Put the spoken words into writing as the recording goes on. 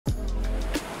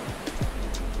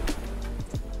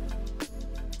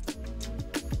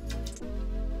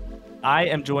I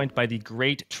am joined by the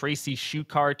great Tracy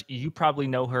Shuchart. You probably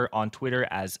know her on Twitter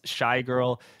as Shy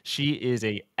Girl. She is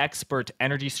a expert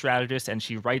energy strategist, and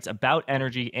she writes about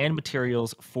energy and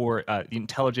materials for the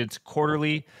Intelligence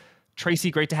Quarterly. Tracy,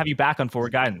 great to have you back on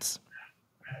Forward Guidance.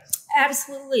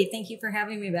 Absolutely. Thank you for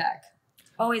having me back.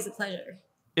 Always a pleasure.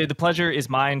 The pleasure is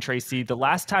mine, Tracy. The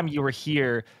last time you were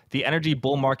here, the energy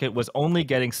bull market was only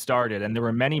getting started, and there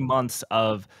were many months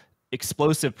of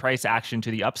explosive price action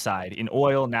to the upside in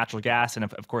oil, natural gas, and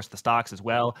of course the stocks as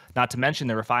well, not to mention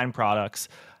the refined products.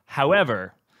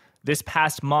 However, this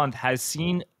past month has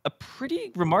seen a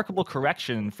pretty remarkable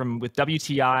correction with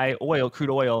WTI oil, crude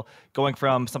oil, going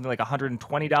from something like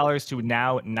 $120 to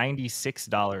now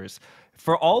 $96.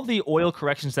 For all the oil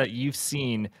corrections that you've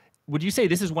seen, would you say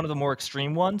this is one of the more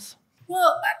extreme ones?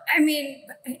 Well, I mean,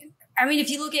 if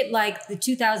you look at like the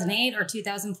 2008 or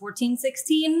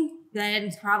 2014-16,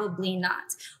 then probably not.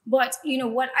 But,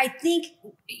 what I think,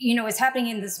 is happening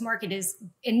in this market is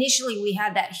initially we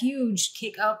had that huge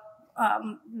kick up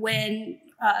when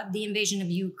the invasion of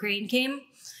Ukraine came,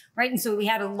 right? And so we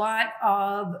had a lot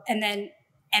of, and then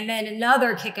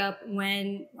another kick up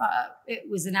when it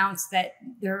was announced that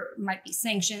there might be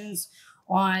sanctions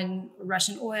on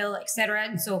Russian oil, et cetera.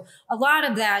 And so a lot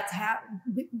of that,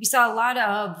 we saw a lot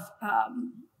of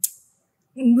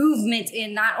movement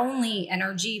in not only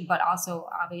energy, but also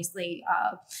obviously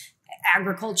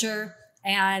agriculture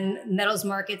and metals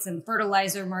markets and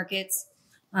fertilizer markets,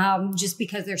 just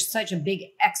because they're such a big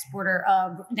exporter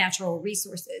of natural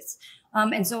resources.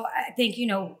 And so I think,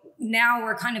 now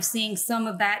we're kind of seeing some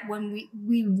of that when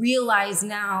we realize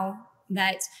now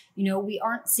that, we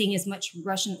aren't seeing as much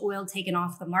Russian oil taken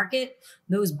off the market.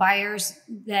 Those buyers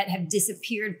that have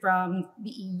disappeared from the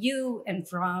EU and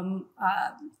from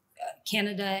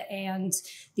Canada and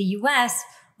the US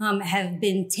have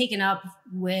been taken up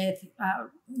with,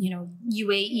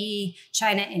 UAE,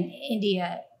 China, and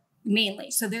India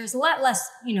mainly. So there's a lot less,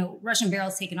 Russian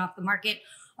barrels taken off the market.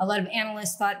 A lot of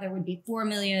analysts thought there would be 4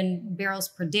 million barrels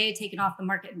per day taken off the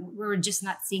market. And we're just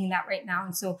not seeing that right now.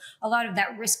 And so a lot of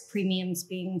that risk premiums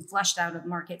being flushed out of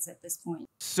markets at this point.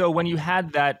 So when you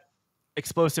had that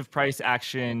explosive price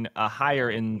action higher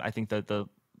in, I think, the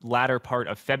latter part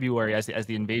of February as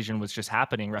the invasion was just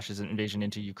happening, Russia's invasion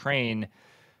into Ukraine,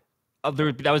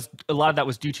 that was a lot of that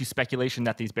was due to speculation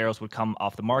that these barrels would come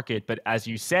off the market. But as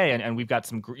you say, and you've got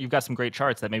some great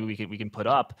charts that maybe we can put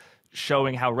up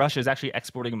showing how Russia is actually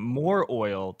exporting more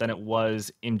oil than it was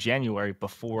in January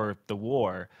before the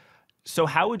war. So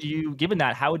given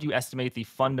that, how would you estimate the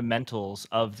fundamentals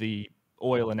of the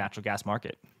oil and natural gas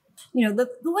market? The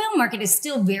oil market is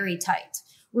still very tight,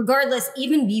 regardless,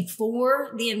 even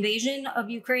before the invasion of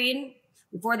Ukraine.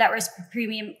 Before that risk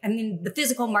premium, the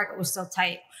physical market was still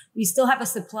tight. We still have a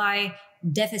supply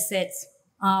deficit,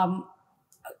 out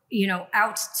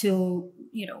to,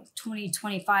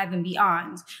 2025 and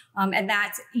beyond. And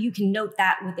that you can note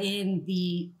that within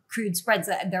the crude spreads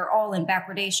that they're all in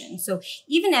backwardation. So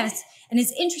and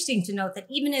it's interesting to note that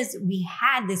even as we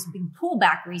had this big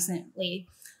pullback recently,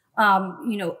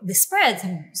 the spreads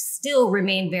have still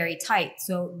remained very tight.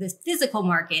 So the physical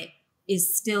market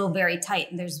is still very tight.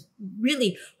 And there's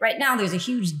really, right now, there's a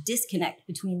huge disconnect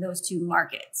between those two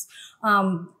markets.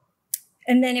 And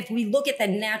then if we look at the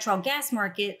natural gas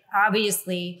market,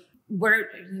 obviously,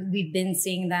 we've been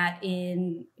seeing that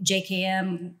in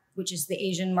JKM, which is the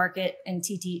Asian market, and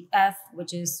TTF,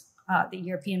 which is the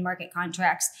European market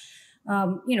contracts.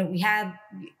 We have,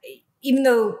 even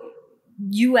though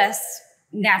U.S.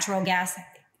 natural gas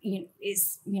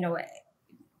is,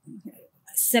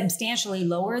 substantially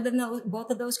lower than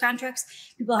both of those contracts,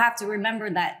 people have to remember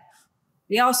that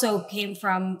we also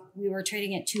we were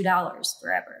trading at $2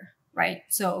 forever, right?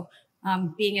 So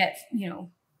being at, $5,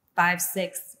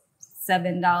 $6,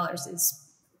 $7 is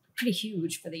pretty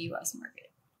huge for the U.S.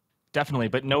 market. Definitely,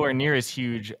 but nowhere near as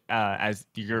huge as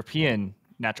the European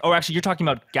natural. Oh, actually, you're talking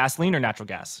about gasoline or natural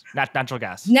gas? Natural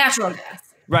gas. Natural gas.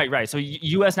 Right. So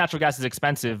U.S. natural gas is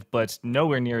expensive, but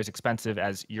nowhere near as expensive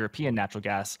as European natural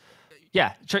gas.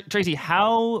 Yeah, Tracy,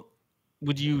 how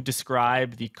would you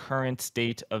describe the current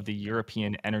state of the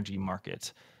European energy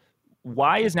market?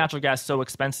 Why is natural gas so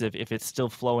expensive if it's still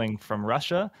flowing from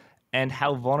Russia? And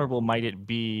how vulnerable might it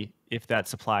be if that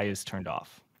supply is turned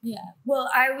off? Yeah, well,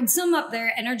 I would sum up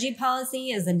their energy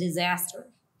policy as a disaster,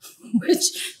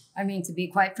 which, to be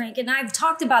quite frank, and I've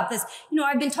talked about this,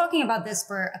 I've been talking about this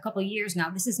for a couple of years now.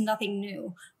 This is nothing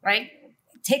new, right?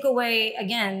 Take away,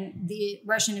 again, the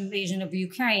Russian invasion of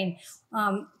Ukraine.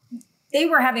 They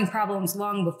were having problems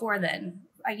long before then.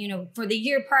 For the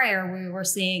year prior, we were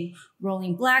seeing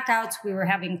rolling blackouts. We were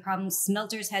having problems.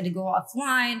 Smelters had to go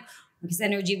offline. because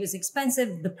energy was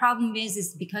expensive. The problem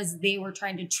is because they were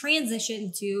trying to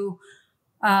transition to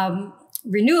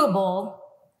renewable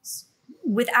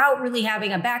without really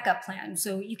having a backup plan.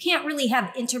 So you can't really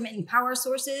have intermittent power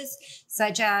sources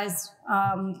such as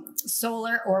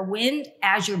solar or wind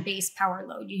as your base power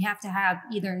load. You have to have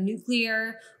either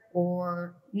nuclear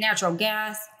or natural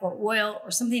gas or oil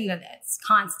or something that's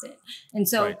constant. And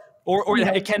so, right. Or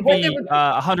it can be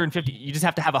 150. You just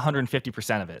have to have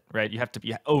 150% of it, right? You have to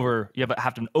be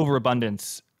have an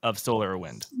overabundance of solar or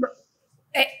wind.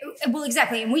 Well,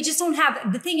 exactly. And we just don't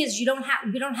have, the thing is, we don't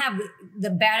have the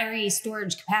battery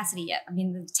storage capacity yet. I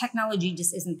mean, the technology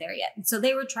just isn't there yet. And so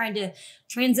they were trying to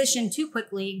transition too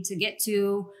quickly to get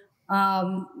to,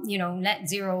 net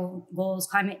zero goals,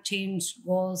 climate change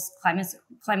goals,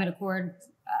 climate accord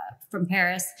from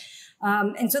Paris.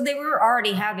 And so they were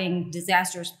already having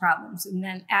disastrous problems. And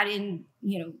then add in,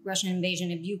 Russian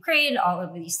invasion of Ukraine, all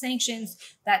of these sanctions,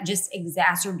 that just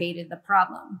exacerbated the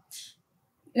problem.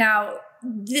 Now,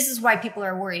 this is why people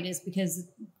are worried, is because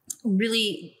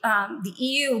really the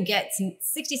EU gets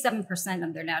 67%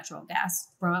 of their natural gas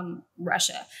from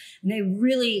Russia. And they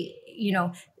really,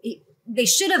 they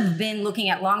should have been looking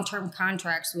at long-term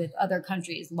contracts with other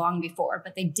countries long before,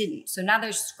 but they didn't. So now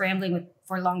they're scrambling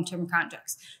for long-term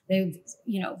contracts. They've,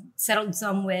 settled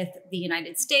some with the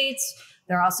United States.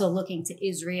 They're also looking to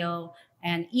Israel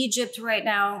and Egypt right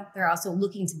now. They're also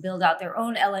looking to build out their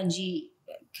own LNG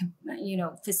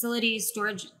facilities,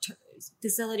 storage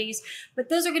facilities, but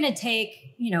those are going to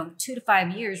take, 2 to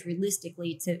 5 years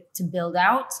realistically to build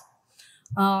out.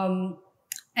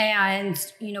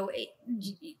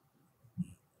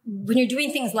 When you're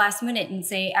doing things last minute and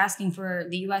say asking for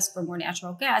the US for more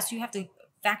natural gas, you have to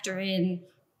factor in,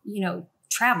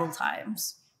 travel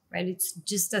times, right? It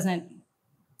just doesn't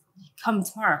come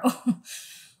tomorrow.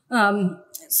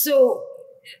 So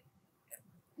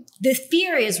the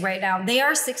fear is right now, they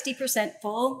are 60%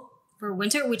 full for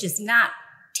winter, which is not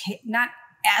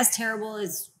as terrible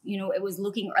as, it was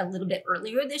looking a little bit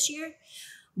earlier this year.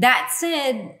 That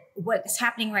said, what's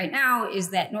happening right now is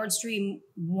that Nord Stream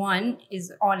 1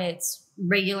 is on its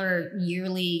regular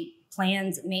yearly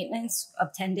planned maintenance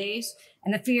of 10 days.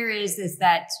 And the fear is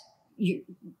that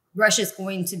Russia's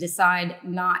going to decide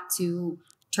not to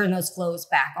turn those flows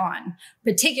back on,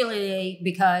 particularly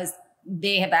because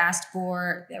they have asked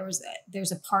for,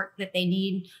 there's a part that they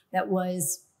need that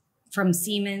was from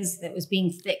Siemens that was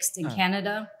being fixed in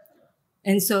Canada.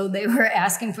 And so they were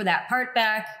asking for that part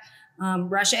back.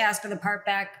 Russia asked for the part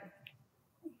back.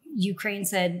 Ukraine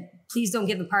said, please don't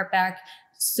give the part back.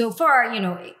 So far,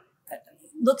 it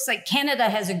looks like Canada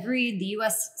has agreed. The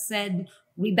US said,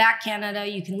 we back Canada.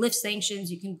 You can lift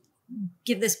sanctions. You can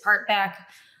give this part back.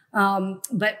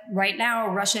 But right now,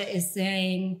 Russia is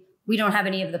saying, we don't have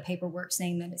any of the paperwork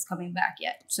saying that it's coming back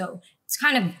yet. So it's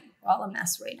kind of all a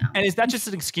mess right now. And is that just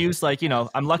an excuse? Like,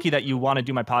 I'm lucky that you want to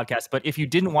do my podcast, but if you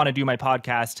didn't want to do my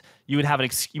podcast, you would have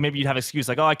maybe you'd have an excuse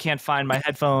like, oh, I can't find my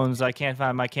headphones. I can't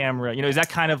find my camera. Is that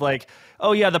kind of like,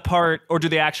 oh yeah, the part, or do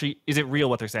they actually, is it real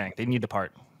what they're saying? They need the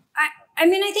part. I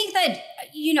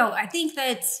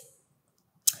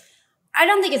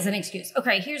don't think it's an excuse.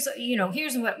 Okay. Here's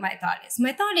what my thought is.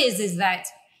 My thought is that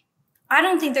I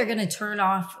don't think they're going to turn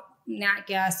off nat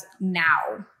gas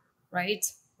now, right?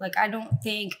 Like, I don't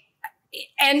think,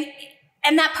 and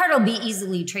that part will be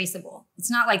easily traceable.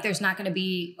 It's not like there's not going to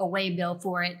be a way bill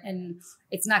for it, and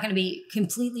it's not going to be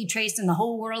completely traced, and the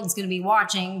whole world is going to be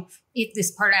watching if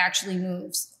this part actually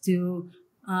moves to,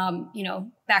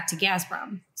 back to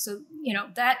Gazprom. So,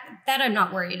 that I'm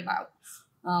not worried about,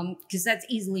 because that's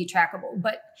easily trackable.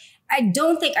 But I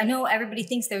know everybody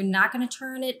thinks they're not going to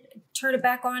turn it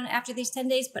back on after these 10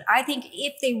 days, but I think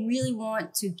if they really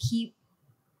want to keep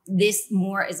this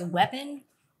more as a weapon,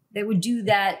 they would do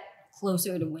that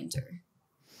closer to winter,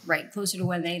 right? Closer to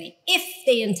when if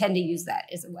they intend to use that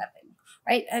as a weapon,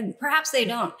 right? And perhaps they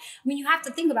don't. I mean, you have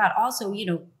to think about also,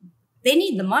 they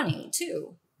need the money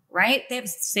too, right? They have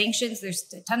sanctions. There's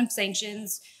a ton of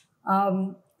sanctions.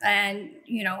 And,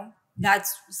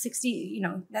 that's 60,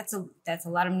 that's a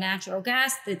lot of natural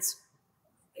gas that's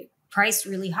priced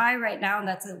really high right now.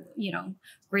 That's a,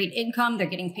 great income. They're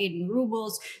getting paid in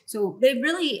rubles. So they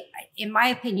really, in my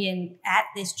opinion, at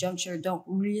this juncture, don't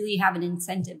really have an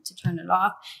incentive to turn it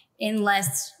off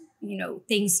unless,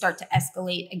 things start to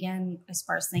escalate again as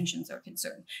far as sanctions are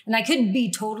concerned. And I could be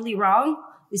totally wrong.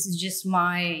 This is just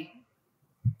my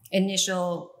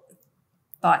initial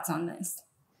thoughts on this.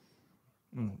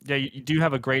 Yeah, you do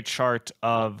have a great chart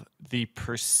of the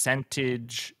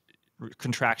percentage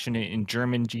contraction in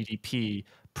German GDP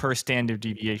per standard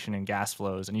deviation in gas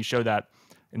flows. And you show that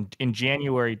in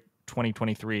January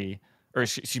 2023, or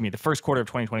excuse me, the first quarter of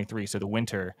 2023, so the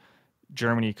winter,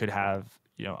 Germany could have,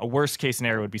 a worst case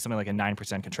scenario would be something like a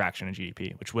 9% contraction in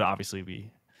GDP, which would obviously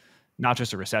be not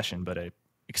just a recession, but a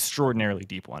extraordinarily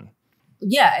deep one.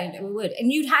 Yeah, it would.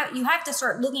 And you have to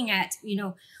start looking at,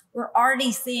 we're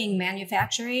already seeing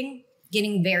manufacturing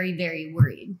getting very, very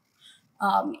worried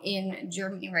in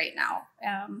Germany right now.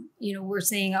 We're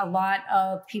seeing a lot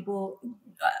of people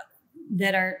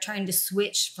that are trying to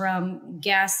switch from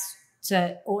gas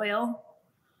to oil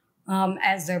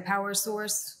as their power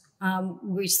source.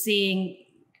 We're seeing,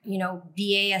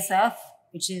 BASF,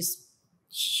 which is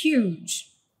huge,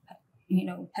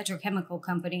 petrochemical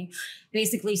company,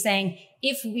 basically saying,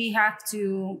 if we have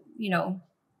to,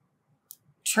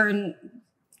 turn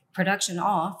production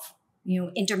off,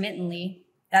 intermittently,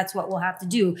 that's what we'll have to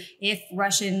do. If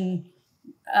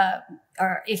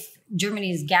or if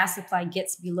Germany's gas supply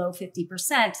gets below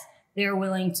 50%, they're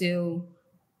willing to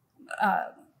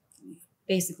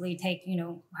basically take,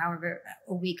 however,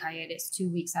 a week hiatus, 2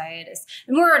 weeks hiatus.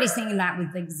 And we're already seeing that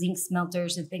with like zinc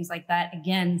smelters and things like that,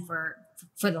 again, for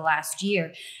the last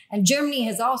year. And Germany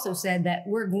has also said that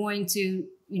we're going to,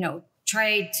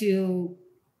 try to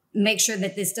make sure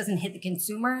that this doesn't hit the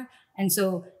consumer. And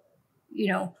so,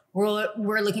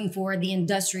 we're looking for the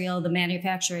industrial, the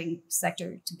manufacturing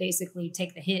sector to basically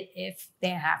take the hit if they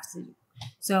have to.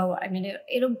 So, I mean,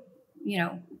 it'll,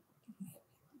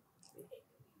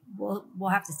 we'll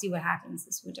have to see what happens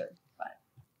this winter. But.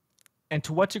 And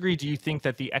to what degree do you think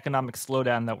that the economic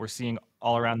slowdown that we're seeing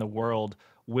all around the world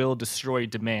will destroy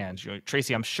demand?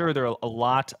 Tracy, I'm sure there are a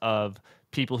lot of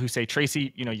people who say,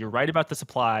 Tracy, you're right about the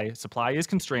supply. Supply is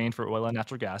constrained for oil and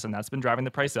natural gas, and that's been driving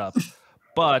the price up.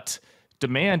 But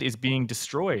demand is being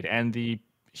destroyed, and the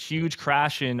huge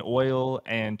crash in oil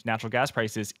and natural gas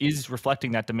prices is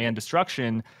reflecting that demand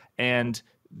destruction, and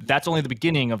that's only the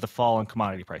beginning of the fall in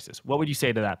commodity prices. What would you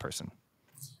say to that person?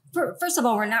 First of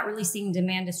all, we're not really seeing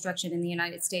demand destruction in the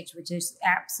United States, which is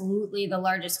absolutely the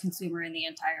largest consumer in the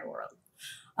entire world.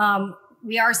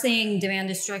 We are seeing demand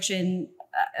destruction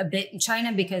a bit in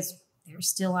China because they're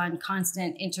still on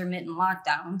constant intermittent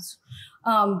lockdowns.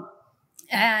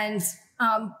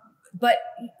 But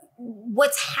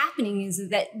what's happening is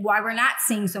that why we're not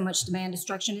seeing so much demand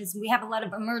destruction is we have a lot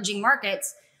of emerging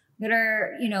markets that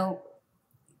are,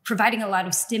 providing a lot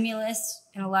of stimulus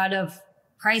and a lot of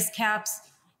price caps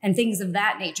and things of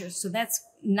that nature. So that's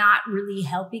not really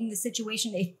helping the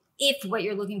situation if what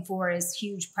you're looking for is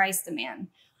huge price demand,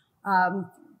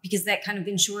 because that kind of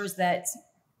ensures that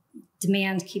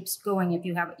demand keeps going if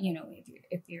you have,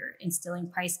 if you're instilling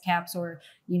price caps or,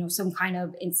 some kind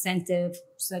of incentive,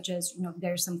 such as,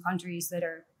 there's some countries that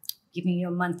are giving you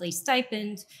a monthly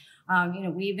stipend.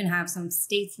 We even have some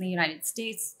states in the United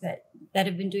States that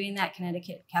have been doing that.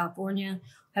 Connecticut, California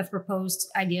have proposed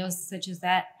ideas such as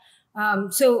that.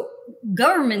 So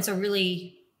governments are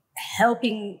really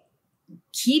helping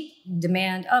keep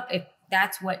demand up if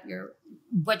that's what you're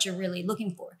really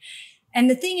looking for. And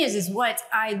the thing is what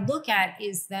I look at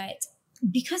is that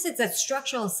because it's a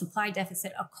structural supply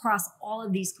deficit across all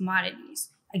of these commodities,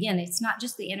 again, it's not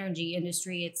just the energy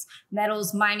industry, it's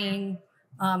metals, mining,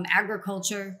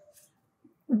 agriculture.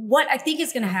 What I think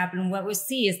is going to happen, what we'll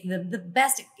see is the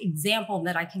best example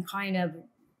that I can kind of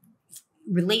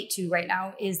relate to right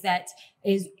now is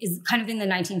kind of in the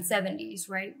 1970s,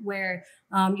 right? Where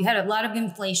you had a lot of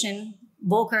inflation.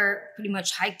 Volcker pretty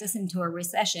much hiked us into a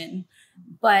recession,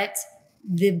 but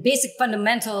the basic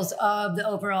fundamentals of the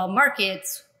overall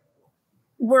markets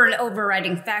were an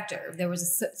overriding factor. There was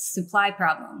a supply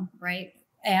problem, right?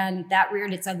 And that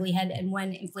reared its ugly head. And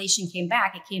when inflation came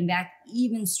back, it came back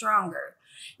even stronger.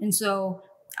 And so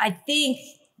I think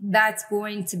that's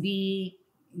going to be,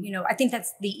 I think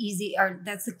that's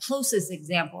that's the closest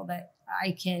example that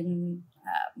I can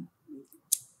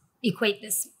equate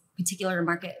this particular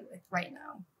market with right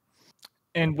now.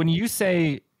 And when you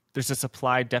say there's a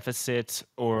supply deficit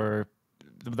or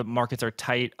the markets are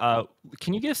tight,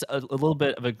 can you give us a little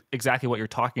bit of exactly what you're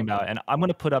talking about? And I'm going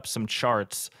to put up some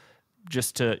charts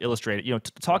just to illustrate it,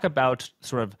 to talk about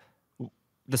sort of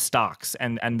the stocks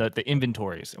and the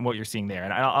inventories and what you're seeing there.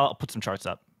 And I'll put some charts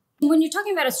up. When you're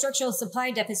talking about a structural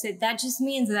supply deficit, that just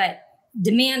means that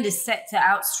demand is set to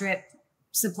outstrip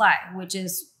supply, which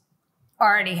is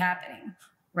already happening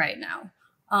right now.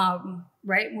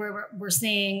 Right? We're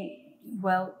seeing,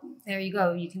 well, there you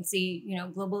go. You can see,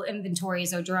 global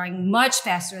inventories are drawing much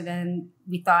faster than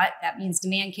we thought. That means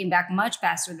demand came back much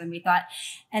faster than we thought.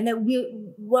 And that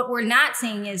what we're not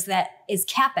seeing is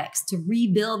CapEx to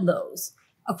rebuild those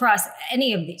across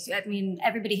any of these. I mean,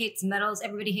 everybody hates metals,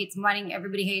 everybody hates mining,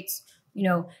 everybody hates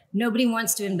Nobody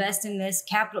wants to invest in this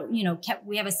capital.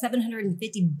 We have a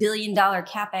 $750 billion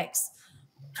capex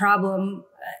problem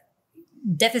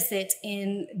deficit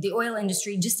in the oil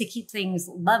industry just to keep things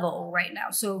level right now.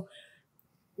 So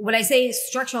when I say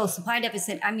structural supply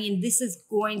deficit, I mean,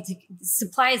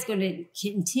 supply is going to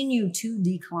continue to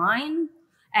decline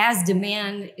as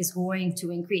demand is going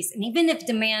to increase. And even if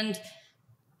demand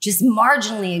just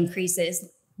marginally increases,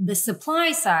 the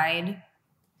supply side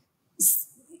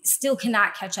still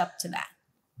cannot catch up to that.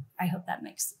 I hope that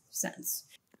makes sense.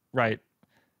 Right.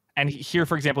 And here,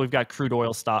 for example, we've got crude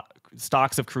oil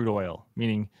stocks of crude oil,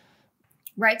 meaning.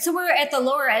 Right. So we're at the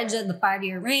lower edge of the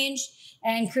 5-year range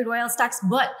and crude oil stocks,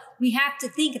 but we have to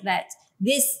think that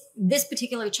this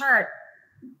particular chart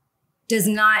does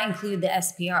not include the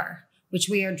SPR, which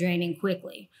we are draining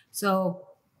quickly. So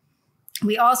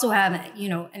we also have,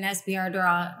 an SPR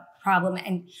draw problem.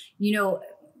 And,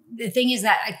 the thing is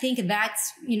that I think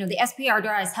that's, the SPR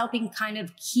draw is helping kind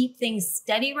of keep things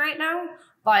steady right now,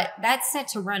 but that's set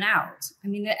to run out. I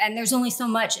mean, and there's only so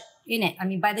much in it. I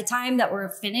mean, by the time that we're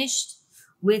finished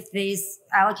with these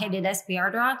allocated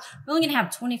SPR draw, we're only going to have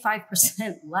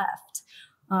 25% left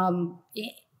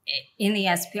in the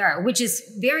SPR, which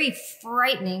is very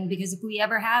frightening because if we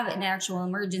ever have an actual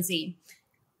emergency,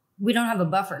 we don't have a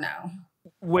buffer now.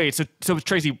 Wait, so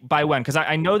Tracy, by when? Because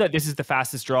I know that this is the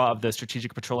fastest draw of the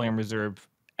Strategic Petroleum Reserve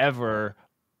ever,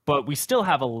 but we still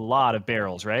have a lot of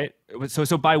barrels, right?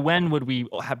 So by when would we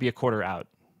be a quarter out?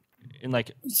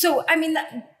 So I mean,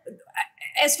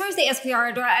 as far as the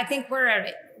SPR draw, I think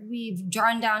we've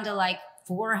drawn down to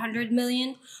 400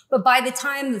 million. But by the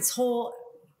time this whole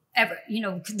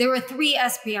there were 3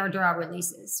 SPR draw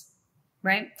releases,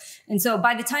 right? And so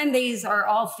by the time these are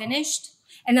all finished,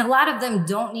 and a lot of them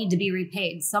don't need to be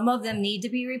repaid. Some of them need to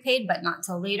be repaid, but not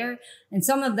till later. And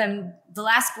some of them, the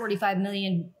last 45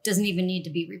 million doesn't even need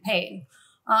to be repaid.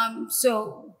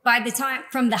 So by the time,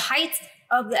 from the height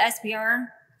of the SPR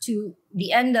to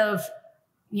the end of,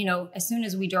 as soon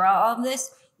as we draw all of this,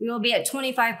 we will be at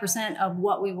 25% of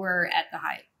what we were at the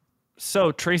height.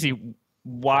 So Tracy,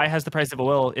 why has the price of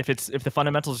oil, if the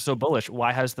fundamentals are so bullish,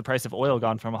 why has the price of oil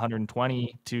gone from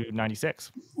 120 to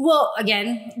 96? Well,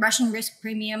 again, Russian risk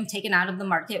premium taken out of the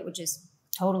market, which is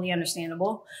totally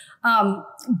understandable.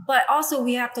 But also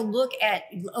we have to look at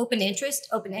open interest.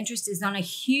 Open interest is on a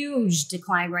huge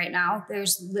decline right now.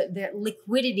 The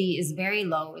liquidity is very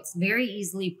low. It's very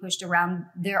easily pushed around.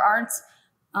 There aren't,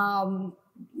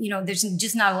 there's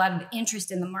just not a lot of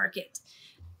interest in the market.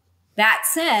 That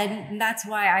said, that's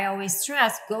why I always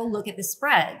stress, go look at the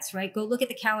spreads, right? Go look at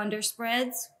the calendar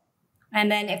spreads.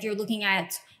 And then if you're looking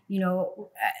at,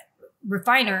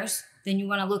 refiners, then you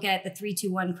want to look at the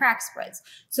 3-2-1 crack spreads.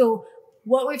 So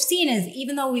what we've seen is,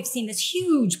 even though we've seen this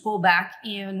huge pullback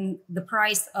in the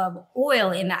price of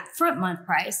oil in that front month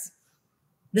price,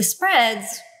 the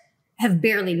spreads have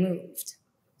barely moved.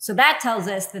 So that tells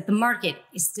us that the market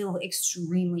is still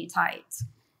extremely tight.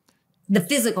 The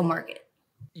physical market.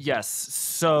 Yes.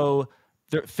 So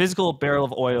the physical barrel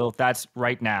of oil, that's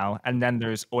right now. And then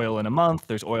there's oil in a month,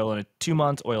 there's oil in 2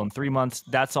 months, oil in 3 months.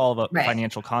 That's all of a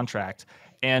financial contract.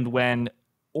 And when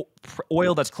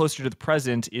oil that's closer to the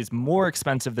present is more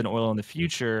expensive than oil in the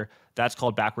future, that's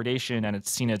called backwardation. And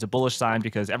it's seen as a bullish sign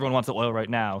because everyone wants the oil right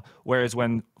now. Whereas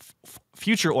when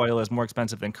future oil is more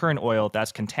expensive than current oil,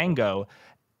 that's contango.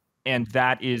 And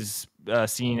that is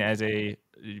seen as a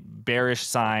bearish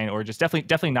sign, or just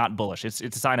definitely not bullish. It's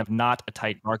a sign of not a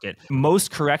tight market. Most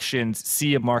corrections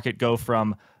see a market go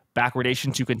from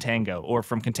backwardation to contango, or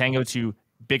from contango to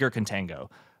bigger contango.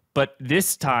 But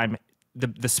this time,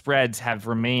 the spreads have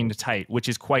remained tight, which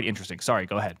is quite interesting. Sorry,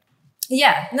 go ahead.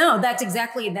 Yeah, no, that's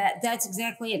exactly that. That's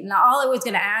exactly it. Now, all I was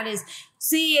going to add is,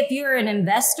 see, if you're an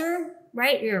investor,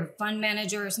 right? You're a fund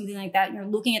manager or something like that, and you're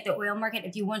looking at the oil market.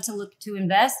 If you want to look to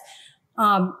invest,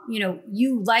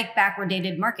 you like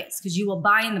backwardated markets because you will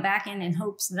buy in the back end in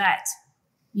hopes that,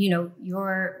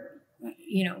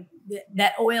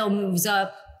 that oil moves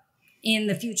up in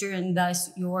the future and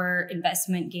thus your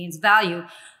investment gains value.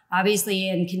 Obviously,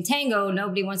 in contango,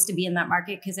 nobody wants to be in that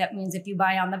market because that means if you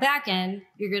buy on the back end,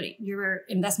 your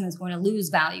investment is going to lose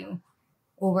value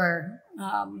over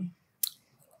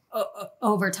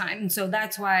time. So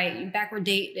that's why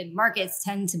backwardated markets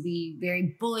tend to be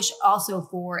very bullish also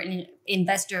for an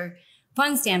investor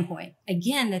fund standpoint.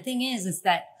 Again, the thing is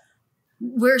that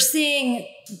we're seeing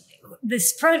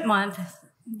these front months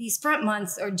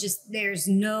are just, there's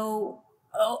no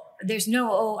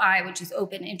OI, which is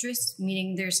open interest,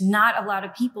 meaning there's not a lot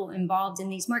of people involved in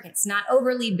these markets. It's not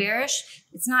overly bearish.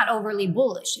 It's not overly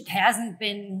bullish. It hasn't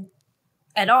been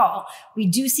at all. We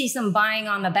do see some buying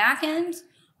on the back end.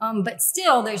 But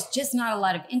still, there's just not a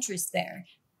lot of interest there,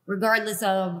 regardless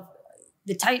of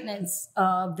the tightness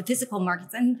of the physical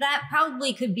markets. And that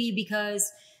probably could be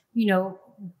because,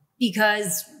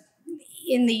 because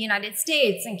in the United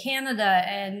States and Canada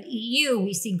and EU,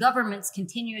 we see governments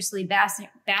continuously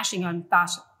bashing on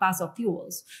fossil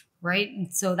fuels, right?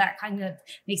 And so that kind of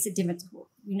makes it difficult,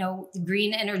 the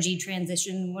green energy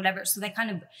transition, whatever. So that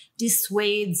kind of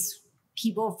dissuades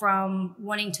people from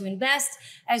wanting to invest,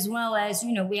 as well as,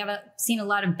 we have seen a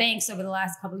lot of banks over the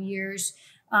last couple of years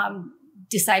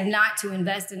decide not to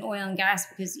invest in oil and gas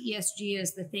because ESG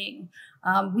is the thing.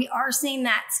 We are seeing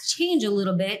that change a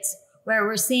little bit, where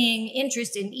we're seeing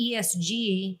interest in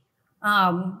ESG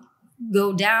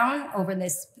go down over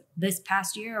this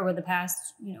past year, over the past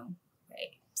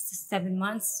 7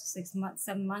 months,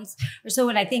 or so.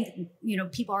 And I think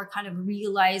people are kind of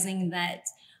realizing that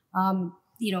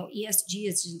ESG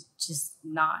is just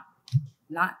not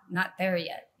there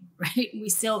yet, right? We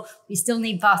still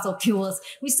need fossil fuels.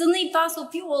 We still need fossil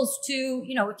fuels to,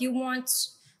 if you want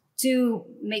to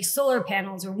make solar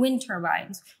panels or wind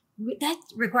turbines, that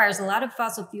requires a lot of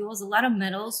fossil fuels, a lot of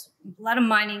metals, a lot of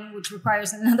mining, which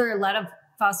requires a lot of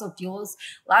fossil fuels,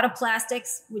 a lot of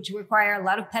plastics, which require a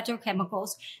lot of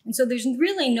petrochemicals. And so there's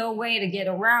really no way to get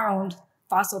around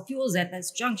fossil fuels at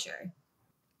this juncture.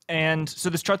 And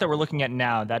so this chart that we're looking at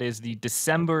now, that is the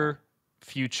December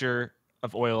future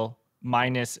of oil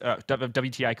minus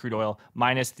WTI crude oil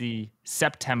minus the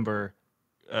September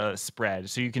spread.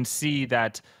 So you can see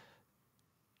that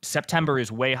September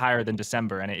is way higher than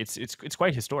December, and it's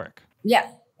quite historic. Yeah,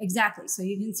 exactly. So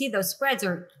you can see those spreads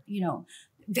are,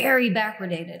 very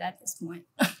backwardated at this point.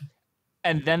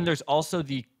 And then there's also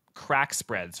the crack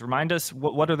spreads. Remind us,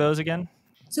 what are those again?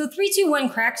 So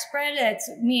 3-2-1 crack spread, it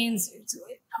means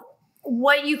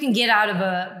what you can get out of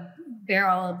a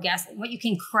barrel of gasoline, what you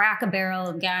can crack a barrel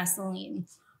of gasoline,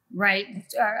 right?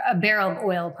 Or a barrel of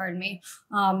oil, pardon me,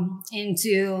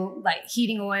 into like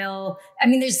heating oil. I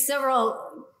mean, there's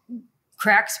several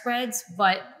crack spreads,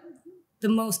 but the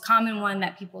most common one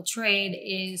that people trade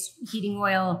is heating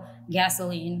oil,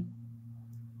 gasoline.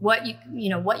 What you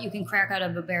can crack out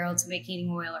of a barrel to make heating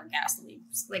oil or gasoline.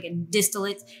 It's like a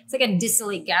distillate. It's like a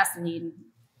distillate gasoline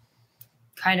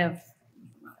kind of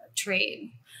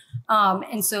trade.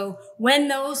 And so when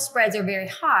those spreads are very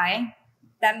high,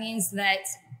 that means that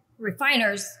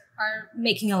refiners are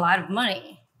making a lot of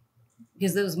money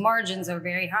because those margins are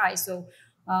very high. So,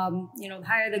 the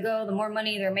higher they go, the more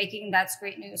money they're making. That's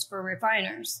great news for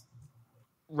refiners.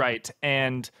 Right.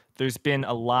 And there's been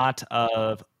a lot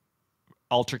of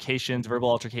verbal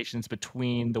altercations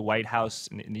between the White House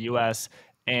in the US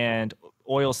and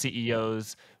oil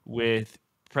CEOs, with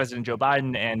President Joe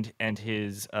Biden and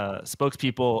his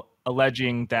spokespeople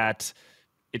alleging that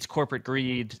it's corporate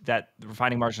greed, that the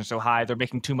refining margins are so high, they're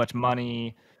making too much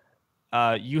money.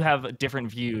 You have a different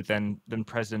view than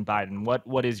President Biden.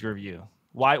 What is your view?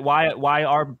 Why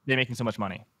are they making so much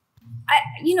money?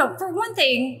 For one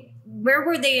thing, where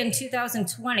were they in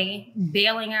 2020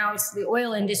 bailing out the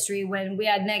oil industry when we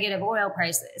had negative oil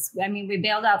prices? I mean, we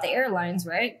bailed out the airlines,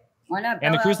 right? Why not bail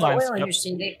and the cruise out lines, the oil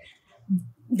industry?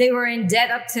 They were in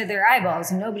debt up to their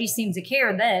eyeballs, and nobody seemed to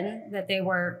care then that they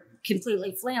were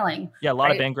completely flailing. Yeah, a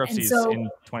lot of bankruptcies in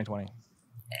 2020.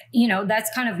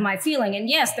 That's kind of my feeling. And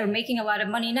yes, they're making a lot of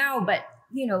money now, but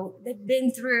they've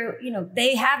been through,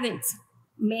 they haven't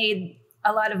made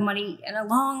a lot of money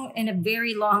in a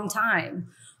very long time.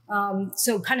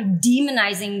 So kind of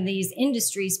demonizing these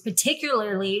industries,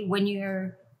 particularly when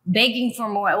you're begging for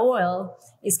more oil,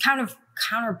 is kind of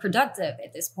counterproductive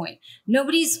at this point.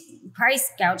 Nobody's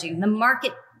price gouging. The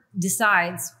market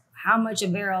decides how much a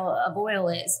barrel of oil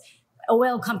is.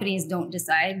 Oil companies don't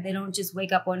decide. They don't just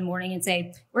wake up one morning and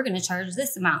say, we're going to charge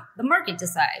this amount. The market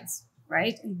decides,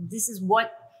 right? This is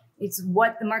it's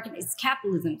what the market is.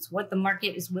 Capitalism. It's what the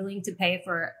market is willing to pay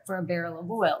for a barrel of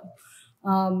oil.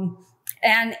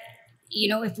 And,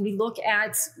 if we look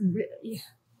at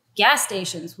gas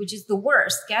stations, which is the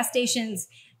worst, gas stations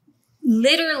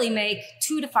literally make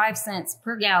 2 to 5 cents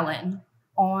per gallon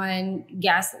on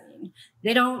gasoline.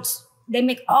 They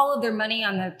make all of their money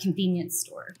on the convenience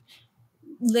store,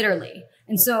 literally.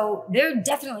 And so they're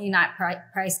definitely not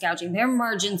price gouging. Their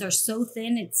margins are so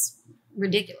thin, it's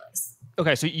ridiculous.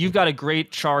 Okay, so you've got a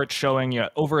great chart showing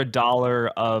over $1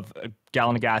 of a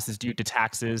gallon of gas is due to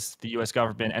taxes, the U.S.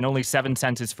 government, and only 7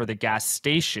 cents is for the gas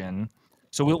station.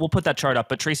 So we'll put that chart up.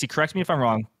 But Tracy, correct me if I'm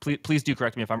wrong. Please do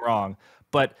correct me if I'm wrong.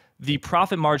 But the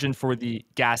profit margin for the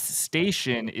gas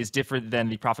station is different than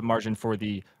the profit margin for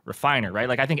the refiner, right?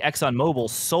 Like I think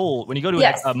ExxonMobil when you go to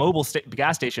a Mobil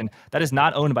gas station, that is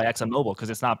not owned by ExxonMobil because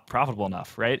it's not profitable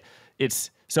enough, right?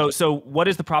 it's so what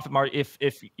is the profit margin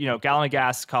if gallon of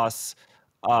gas costs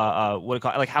what it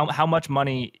cost, like how much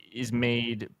money is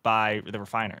made by the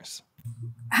refiners?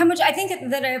 How much? I think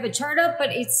that I have a chart up, but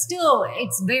it's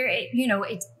very,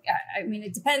 I mean,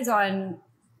 it depends on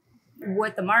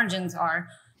what the margins are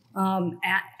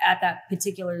at that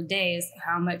particular day, is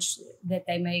how much that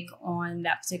they make on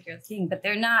that particular thing. But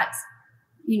they're not,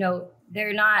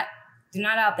 they're not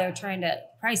out there trying to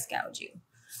price gouge you.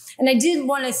 And I did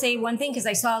want to say one thing, because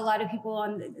I saw a lot of people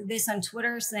on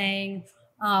Twitter saying,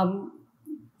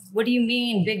 what do you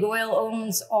mean Big Oil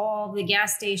owns all the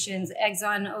gas stations?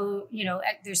 Exxon,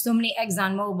 there's so many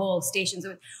Exxon Mobil stations.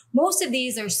 Most of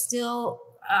these are still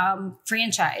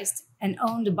franchised and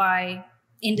owned by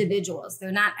individuals.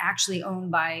 They're not actually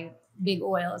owned by Big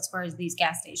Oil as far as these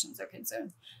gas stations are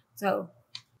concerned. So,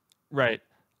 right.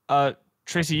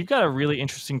 Tracy, you've got a really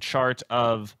interesting chart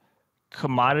of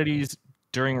commodities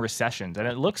during recessions, and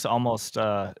it looks almost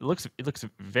it looks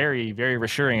very, very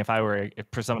reassuring for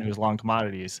someone who's long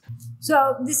commodities.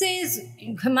 So this is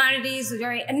commodities,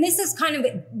 right? And this is kind of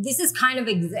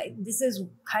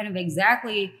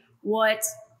exactly what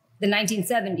the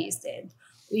 1970s did.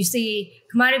 You see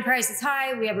commodity prices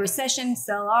high, we have a recession,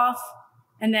 sell off,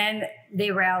 and then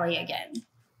they rally again,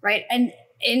 right? And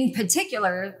in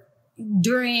particular,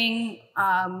 during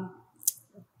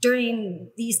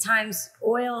these times,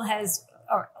 oil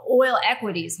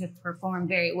equities have performed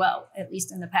very well, at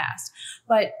least in the past.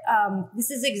 But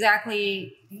this is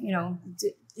exactly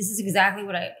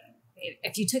what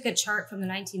if you took a chart from the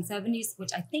 1970s,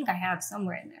 which I think I have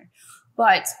somewhere in there,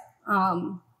 but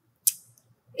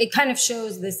it kind of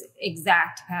shows this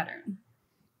exact pattern.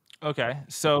 Okay.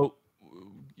 So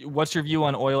what's your view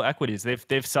on oil equities?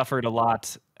 They've suffered a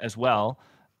lot as well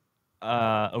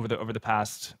over the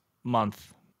past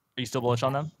month. Are you still bullish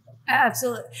on them?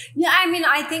 Absolutely. Yeah, I mean,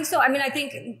 I think so. I mean, I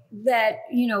think that,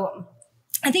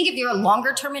 I think if you're a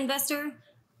longer term investor,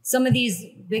 some of these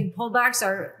big pullbacks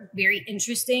are very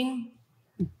interesting,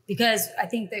 because I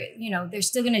think that, they're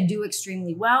still going to do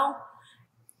extremely well.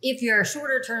 If you're a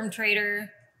shorter term trader,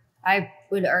 I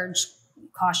would urge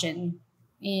caution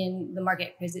in the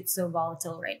market because it's so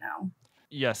volatile right now.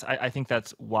 Yes, I think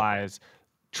that's wise.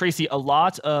 Tracy, a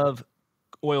lot of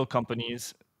oil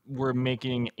companies were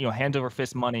making hand over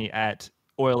fist money at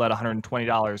oil at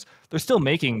 $120. They're still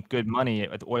making good money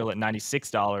at oil at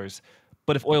 $96.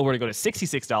 But if oil were to go to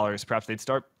 $66, perhaps they'd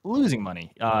start losing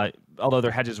money, although their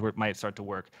hedges might start to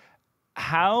work.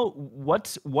 At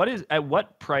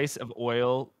what price of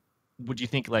oil would you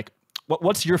think,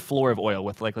 what's your floor of oil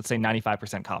with, let's say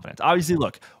 95% confidence? Obviously,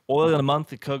 look, oil in a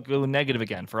month, it could go negative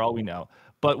again for all we know.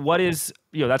 But what is,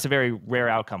 that's a very rare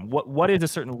outcome. What is a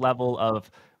certain level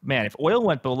of, man, if oil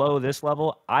went below this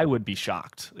level, I would be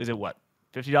shocked. Is it what,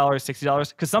 $50, $60?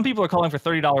 Because some people are calling for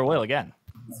 $30 oil again.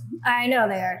 I know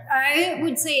they are. I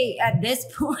would say at this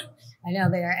point, I know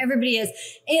they are. Everybody is.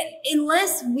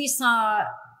 Unless we saw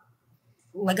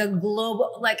a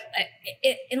global,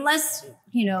 unless,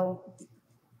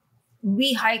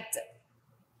 we hiked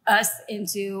us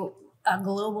into a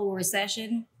global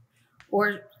recession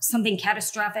or something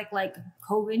catastrophic like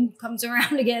COVID comes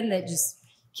around again that just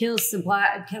kills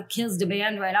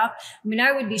demand right off. I mean,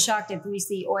 I would be shocked if we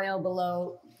see oil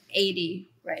below 80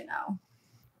 right now.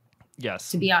 Yes.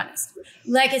 To be honest.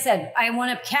 Like I said, I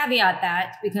want to caveat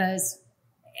that because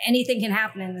anything can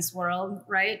happen in this world,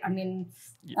 right? I mean,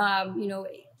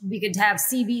 we could have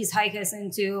CBs hike us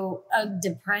into a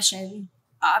depression.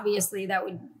 Obviously, that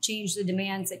would change the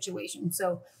demand situation.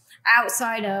 So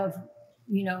outside of,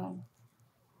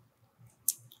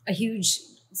 a huge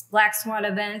black swan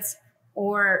event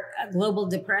or a global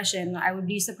depression, I would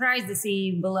be surprised to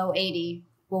see below 80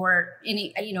 or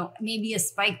any, maybe a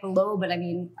spike below, but I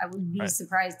mean, I would be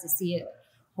surprised to see it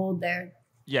hold there.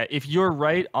 Yeah, if you're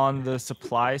right on the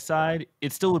supply side,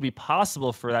 it still would be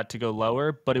possible for that to go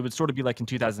lower, but it would sort of be like in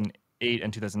 2008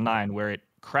 and 2009 where it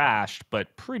crashed,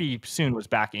 but pretty soon was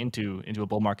back into a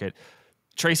bull market.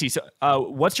 Tracy, so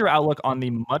what's your outlook on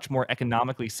the much more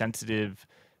economically sensitive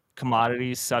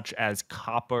commodities such as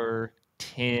copper,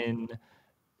 tin,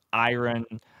 iron?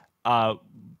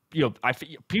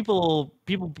 People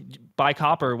buy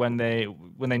copper when they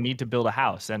need to build a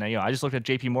house, and I just looked at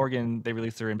J.P. Morgan. They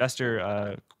released their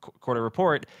investor quarter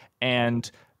report,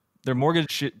 and their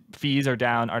mortgage fees are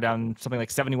down something like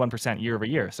 71% year over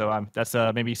year. So that's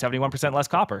maybe 71% less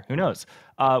copper. Who knows?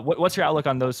 What's your outlook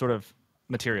on those sort of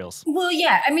materials? Well,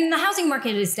 yeah, I mean, the housing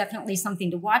market is definitely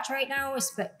something to watch right now,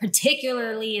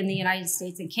 particularly in the United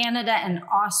States and Canada and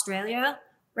Australia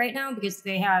right now, because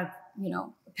they have,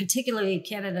 particularly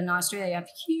Canada and Australia have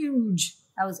huge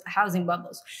housing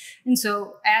bubbles. And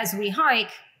so as we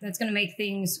hike, that's going to make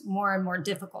things more and more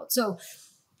difficult. So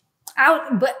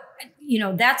but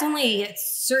that's only a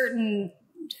certain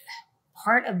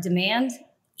part of demand.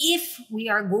 If we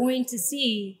are going to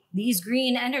see these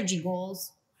green energy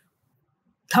goals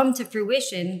come to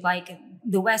fruition, like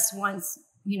the West wants,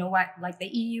 like the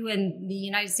EU and the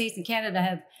United States and Canada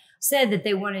have said that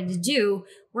they wanted to do,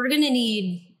 we're going to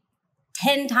need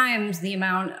 10 times the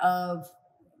amount of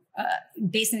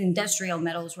base and industrial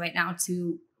metals right now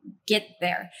to get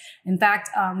there. In fact,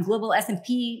 global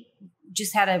S&P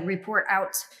just had a report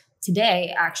out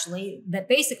today, actually, that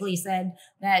basically said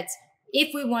that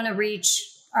if we want to reach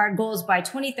our goals by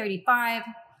 2035,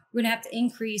 we're going to have to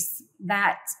increase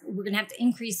that. We're going to have to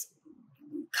increase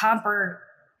copper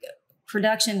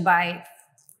production by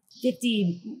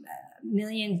 50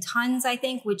 million tons, I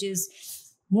think, which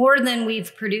is more than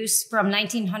we've produced from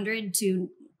 1900 to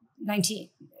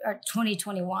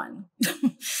 2021.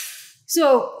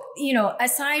 So,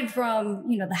 aside from,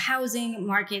 the housing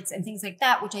markets and things like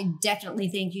that, which I definitely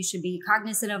think you should be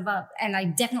cognizant of, and I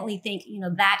definitely think,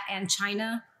 that and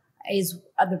China is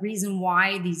the reason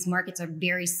why these markets are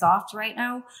very soft right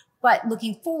now. But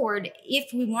looking forward,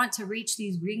 if we want to reach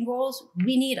these green goals,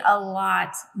 we need a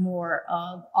lot more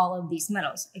of all of these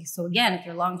metals. So again, if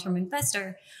you're a long-term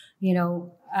investor,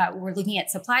 we're looking at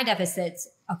supply deficits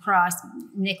across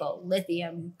nickel,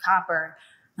 lithium, copper.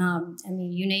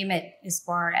 You name it, as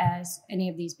far as any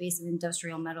of these basic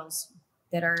industrial metals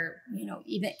that are,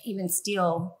 even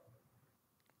steel.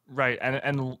 Right.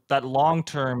 And that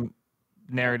long-term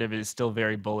narrative is still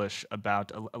very bullish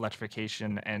about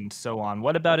electrification and so on.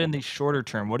 What about in the shorter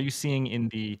term? What are you seeing in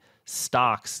the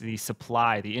stocks, the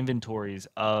supply, the inventories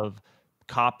of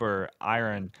copper,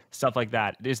 iron, stuff like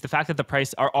that? Is the fact that the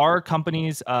price are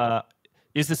companies,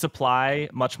 is the supply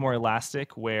much more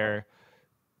elastic where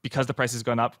because the price has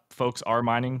gone up, folks are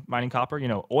mining copper?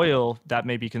 Oil, that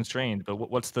may be constrained, but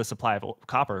what's the supply of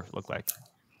copper look like?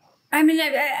 I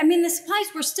mean, the supplies,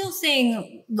 we're still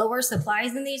seeing lower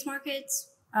supplies in these markets.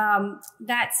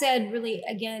 That said, really,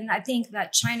 again, I think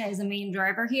that China is a main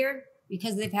driver here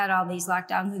because they've had all these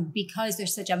lockdowns and because they're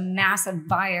such a massive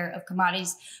buyer of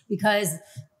commodities, because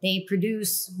they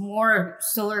produce more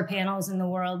solar panels in the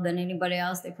world than anybody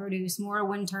else. They produce more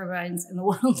wind turbines in the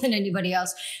world than anybody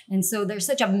else. And so they're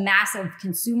such a massive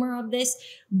consumer of this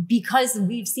because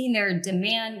we've seen their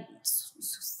demand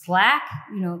slack,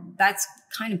 that's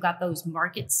kind of got those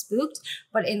markets spooked.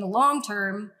 But in the long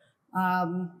term,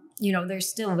 they're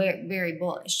still very, very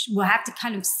bullish. We'll have to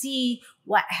kind of see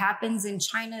what happens in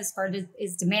China as far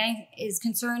as demand is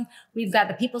concerned. We've got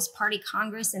the People's Party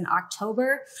Congress in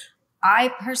October.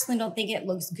 I personally don't think it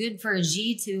looks good for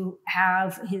Xi to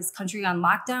have his country on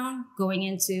lockdown going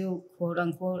into quote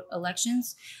unquote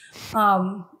elections.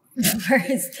 For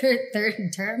his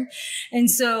third term. And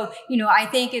so, I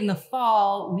think in the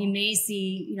fall, we may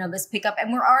see, this pickup,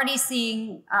 and we're already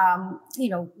seeing, a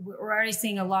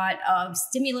lot of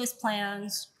stimulus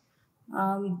plans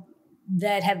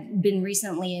that have been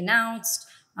recently announced.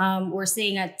 We're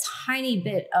seeing a tiny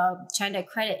bit of China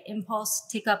credit impulse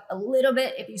tick up a little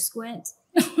bit if you squint.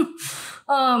 So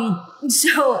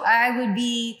I would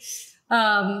be,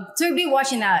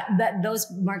 watching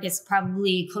those markets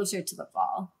probably closer to the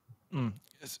fall.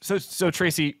 So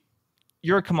Tracy,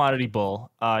 you're a commodity bull.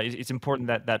 It's important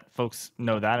that folks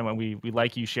know that, and when we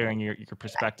like you sharing your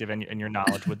perspective and your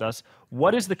knowledge with us.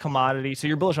 What is the commodity? So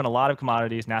you're bullish on a lot of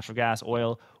commodities, natural gas,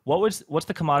 oil. What's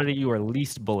the commodity you are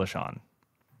least bullish on?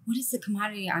 What is the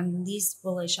commodity I'm least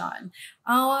bullish on?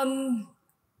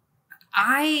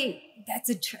 That's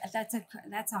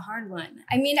a hard one.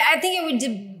 I mean, I think it would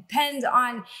depend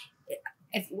on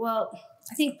I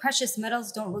think precious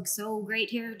metals don't look so great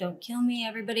here. Don't kill me,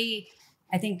 everybody.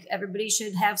 I think everybody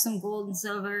should have some gold and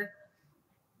silver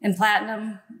and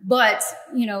platinum. But,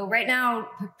 right now,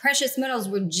 precious metals,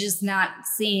 we're just not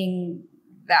seeing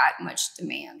that much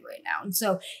demand right now. And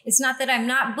so it's not that I'm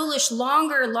not bullish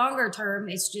longer term.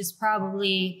 It's just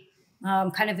probably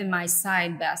kind of in my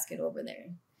side basket over there.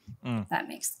 If that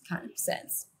makes kind of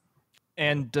sense.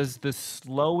 And does the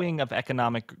slowing of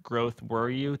economic growth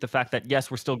worry you? The fact that, yes,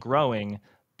 we're still growing,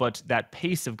 but that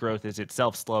pace of growth is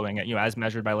itself slowing, as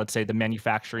measured by, let's say, the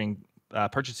manufacturing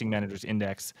purchasing managers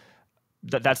index,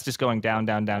 that's just going down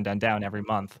every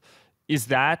month. Is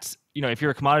that, if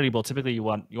you're a commodity bull, typically you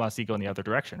want to see it go in the other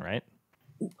direction, right?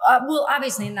 Well,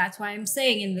 obviously, and that's why I'm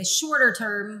saying in the shorter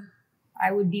term,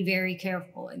 I would be very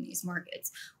careful in these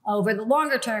markets. Over the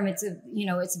longer term, it's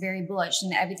very bullish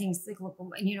and everything's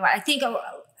cyclical. And, I think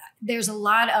there's a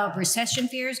lot of recession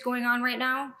fears going on right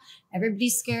now.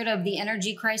 Everybody's scared of the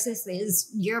energy crisis.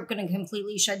 Is Europe going to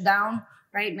completely shut down?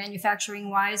 right? Manufacturing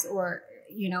wise, or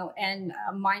and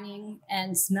mining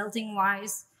and smelting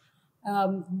wise.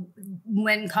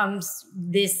 When comes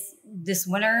this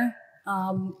winter.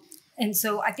 And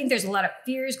so I think there's a lot of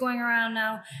fears going around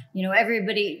now.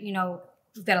 Everybody,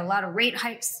 we've got a lot of rate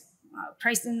hikes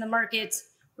priced in the market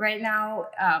right now.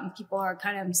 People are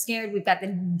kind of scared. We've got the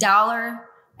dollar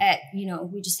at,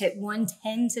 we just hit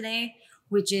 110 today,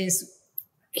 which is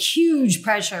huge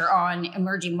pressure on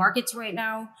emerging markets right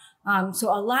now. So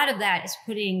a lot of that is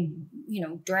putting,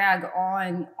 drag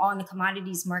on the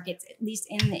commodities markets, at least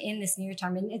in this near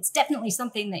term. And it's definitely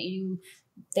something that you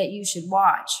should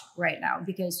watch right now,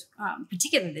 because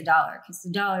particularly the dollar, because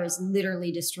the dollar is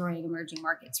literally destroying emerging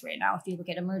markets right now. If you look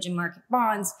at emerging market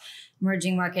bonds,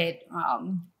 emerging market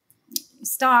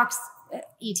stocks,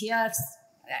 ETFs,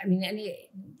 I mean, and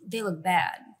they look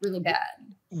bad, really bad.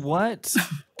 What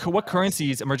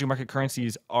currencies, emerging market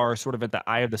currencies, are sort of at the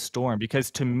eye of the storm?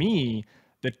 Because to me,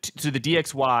 the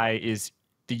DXY is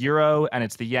the euro and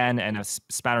it's the yen and a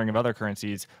spattering of other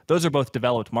currencies. Those are both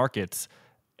developed markets.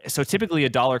 So typically a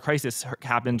dollar crisis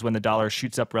happens when the dollar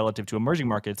shoots up relative to emerging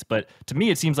markets. But to me,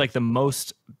 it seems like the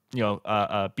most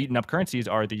beaten up currencies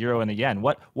are the euro and the yen.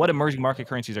 What emerging market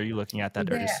currencies are you looking at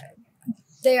that are just...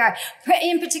 They are.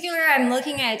 In particular, I'm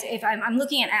looking at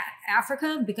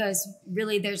Africa, because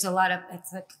really there's a lot of,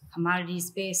 it's a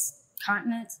commodities-based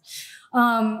continent.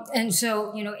 And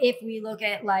so, if we look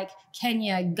at like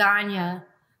Kenya, Ghana,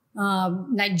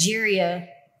 Nigeria,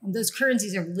 those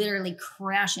currencies are literally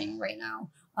crashing right now.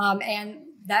 And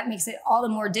that makes it all the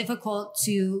more difficult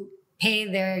to pay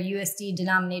their USD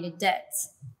denominated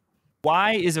debts.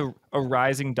 Why is a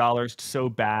rising dollar so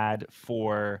bad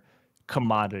for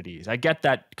commodities? I get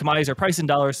that commodities are priced in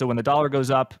dollars, so when the dollar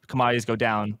goes up, commodities go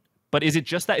down. But is it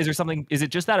just that? Is it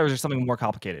just that, or is there something more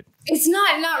complicated? It's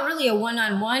not really a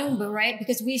one-on-one, but right,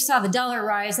 because we saw the dollar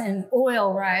rise and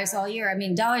oil rise all year. I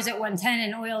mean, dollar's at 110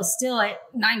 and oil is still at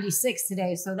 96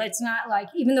 today. So that's not like,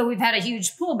 even though we've had a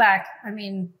huge pullback, I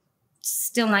mean,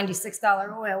 still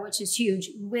 $96 oil, which is huge,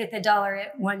 with a dollar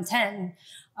at 110.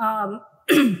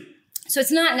 So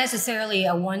it's not necessarily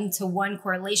a one-to-one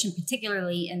correlation,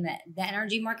 particularly in the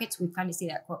energy markets. We kind of see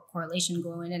that correlation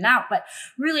go in and out, but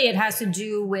really it has to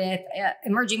do with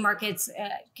emerging markets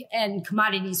and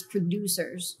commodities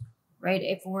producers, right?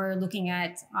 If we're looking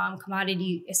at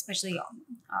commodity, especially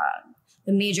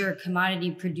the major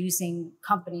commodity producing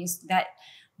companies,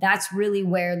 that's really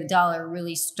where the dollar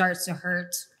really starts to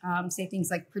hurt, say things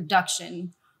like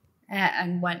production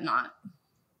and whatnot.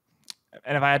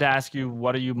 And if I had to ask you,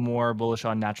 what are you more bullish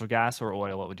on, natural gas or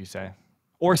oil? What would you say?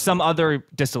 Or some other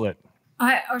distillate?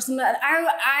 I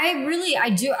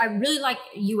really like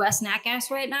U.S. nat gas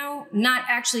right now. Not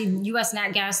actually U.S.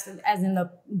 nat gas as in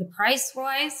the price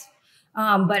wise,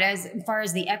 but as far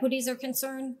as the equities are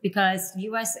concerned, because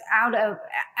U.S.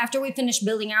 after we finish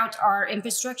building out our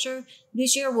infrastructure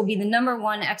this year, will be the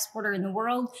 #1 exporter in the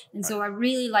world. And so I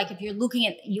really like, if you're looking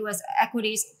at U.S.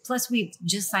 equities, plus we've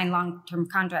just signed long-term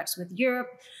contracts with Europe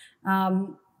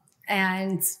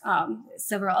and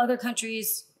several other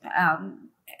countries,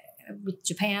 with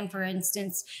Japan, for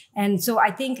instance. And so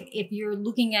I think if you're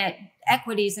looking at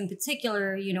equities in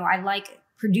particular, I like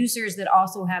producers that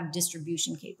also have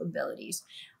distribution capabilities.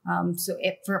 So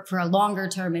for a longer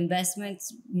term investment,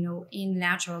 in the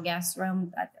natural gas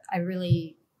realm, I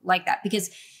really like that,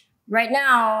 because right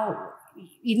now,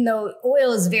 even though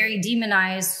oil is very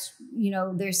demonized,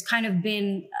 there's kind of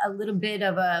been a little bit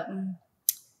of a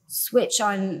switch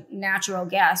on natural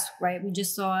gas, right? We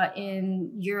just saw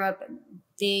in Europe,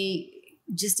 they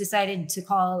just decided to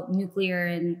call nuclear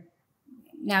and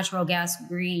natural gas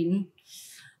green.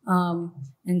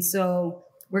 And so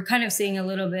we're kind of seeing a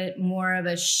little bit more of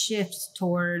a shift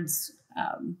towards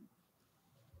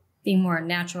being more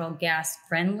natural gas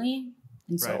friendly.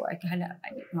 And so I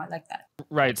like that.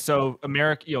 Right. So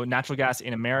natural gas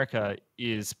in America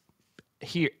is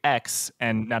here X,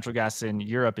 and natural gas in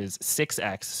Europe is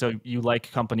 6X. So you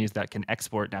like companies that can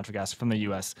export natural gas from the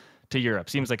US to Europe.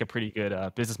 Seems like a pretty good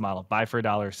business model. Buy for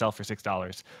 $1, sell for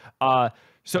 $6.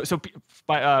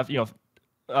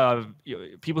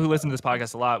 People who listen to this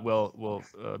podcast a lot will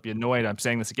be annoyed I'm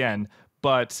saying this again,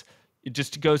 but it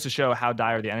just goes to show how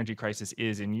dire the energy crisis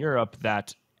is in Europe,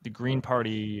 that the Green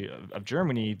Party of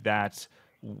Germany that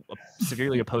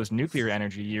severely opposed nuclear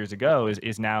energy years ago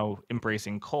is now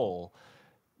embracing coal.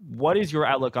 What is your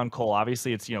outlook on coal?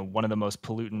 Obviously, it's one of the most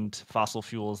pollutant fossil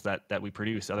fuels that we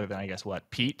produce, other than, I guess,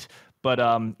 peat. But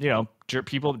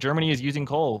Germany is using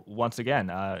coal once again.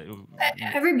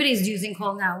 Everybody's using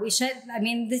coal now. We should. I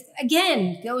mean, this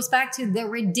again goes back to the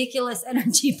ridiculous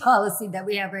energy policy that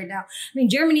we have right now. I mean,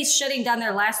 Germany's shutting down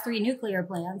their last 3 nuclear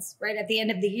plants right at the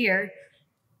end of the year,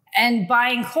 and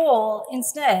buying coal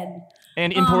instead,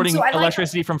 and importing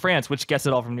electricity from France, which gets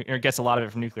a lot of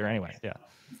it from nuclear anyway. Yeah.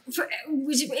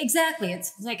 Exactly.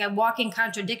 It's like a walking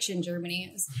contradiction,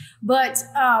 Germany is. But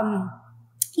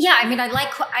yeah, I mean, I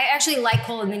actually like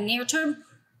coal in the near term.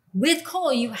 With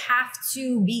coal, you have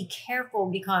to be careful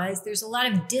because there's a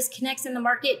lot of disconnects in the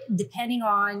market depending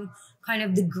on kind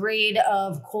of the grade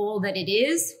of coal that it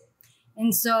is.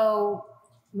 And so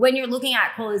when you're looking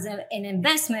at coal as an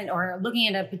investment or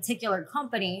looking at a particular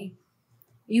company,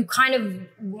 you kind of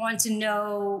want to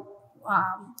know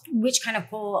which kind of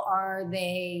coal are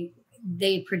they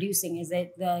producing? Is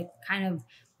it the kind of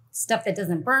stuff that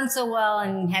doesn't burn so well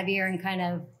and heavier and kind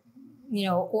of,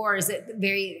 or is it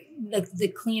very like the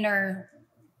cleaner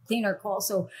coal?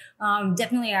 So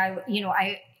definitely,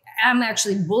 I am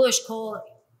actually bullish coal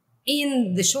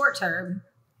in the short term.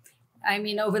 I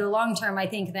mean, over the long term, I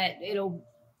think that it'll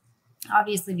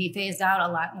obviously be phased out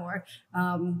a lot more.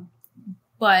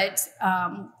 But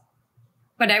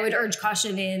I would urge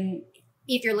caution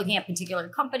if you're looking at particular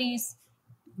companies,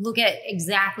 look at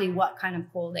exactly what kind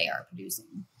of coal they are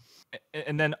producing.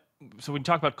 And then, so when you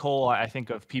talk about coal, I think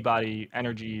of Peabody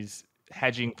Energy's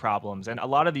hedging problems. And a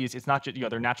lot of these, it's not just,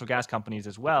 they're natural gas companies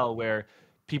as well, where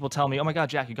people tell me, oh my God,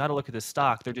 Jack, you got to look at this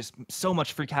stock. They're just so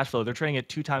much free cash flow. They're trading at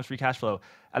 2 times free cash flow.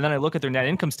 And then I look at their net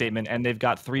income statement and they've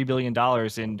got $3 billion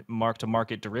in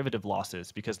mark-to-market derivative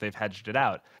losses because they've hedged it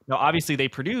out. Now, obviously they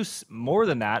produce more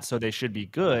than that, so they should be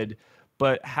good.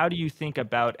 But how do you think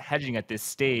about hedging at this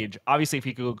stage? Obviously, if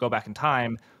you could go back in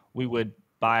time, we would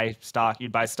buy stock.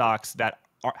 You'd buy stocks that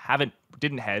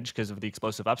didn't hedge because of the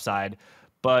explosive upside.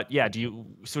 But yeah,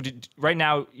 right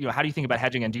now, how do you think about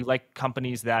hedging? And do you like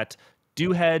companies that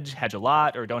do hedge a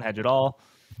lot, or don't hedge at all?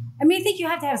 I mean, I think you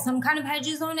have to have some kind of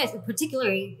hedges on it,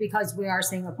 particularly because we are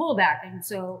seeing a pullback, and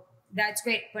so that's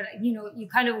great. But you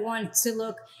kind of want to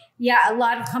look. Yeah, a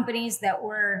lot of companies that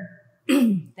were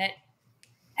that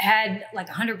had like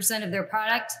 100% of their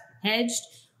product hedged.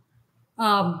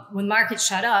 When markets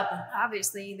shut up,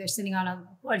 obviously they're sitting on a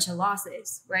bunch of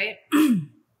losses, right?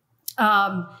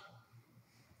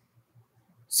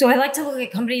 So I like to look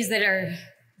at companies that are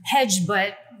hedged,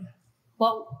 but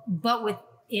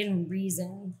within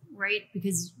reason, right?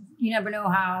 Because you never know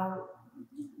how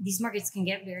these markets can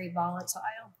get very volatile.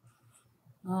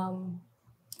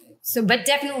 But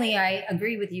definitely, I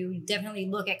agree with you. Definitely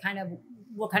look at kind of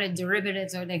what kind of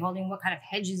derivatives are they holding? What kind of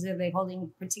hedges are they holding,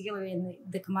 particularly in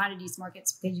the commodities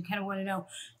markets? Because you kind of want to know,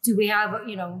 do we have,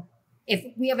 if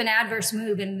we have an adverse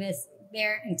move in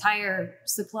their entire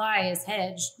supply is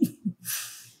hedged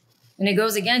and it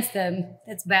goes against them,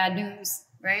 that's bad news,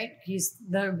 right?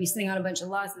 They'll be sitting on a bunch of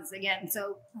losses again.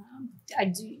 So I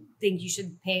do think you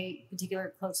should pay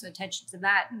particular close attention to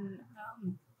that.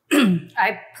 And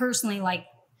I personally like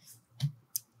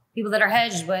people that are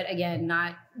hedged, but again,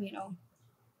 not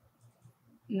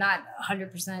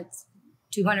 100%,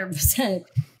 200%.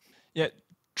 Yeah.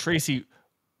 Tracy,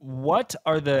 what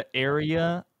are the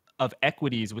area of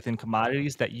equities within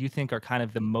commodities that you think are kind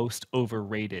of the most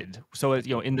overrated? So,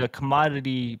 in the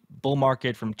commodity bull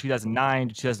market from 2009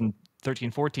 to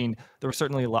 2013, 14, there were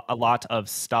certainly a lot of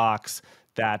stocks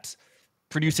that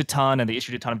produced a ton and they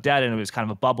issued a ton of debt and it was kind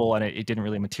of a bubble and it didn't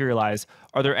really materialize.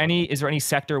 Is there any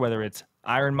sector, whether it's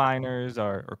iron miners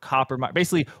or copper,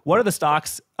 basically, what are the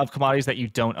stocks of commodities that you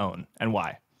don't own and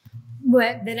why?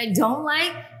 What, that I don't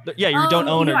like? Yeah, you don't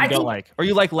own or you don't like, or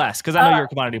you like less, because I know you're a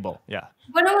commodity bull. Yeah.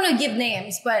 But I don't want to give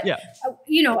names, but yeah.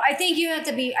 I think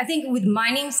I think with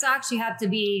mining stocks, you have to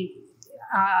be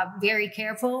very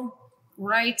careful,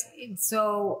 right?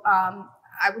 So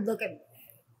I would look at,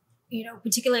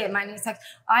 particularly at mining stocks.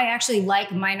 I actually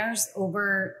like miners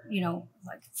over,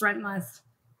 like front month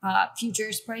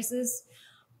futures prices.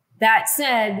 That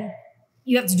said,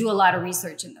 you have to do a lot of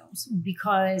research in those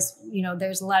because,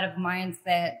 there's a lot of mines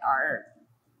that are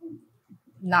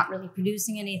not really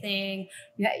producing anything.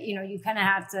 You kind of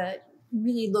have to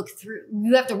really look through,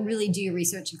 you have to really do your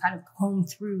research and kind of comb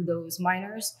through those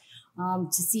miners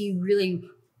to see really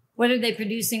what are they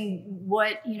producing,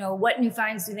 what new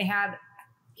finds do they have,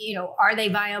 are they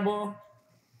viable?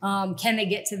 Can they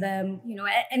get to them?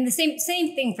 And the same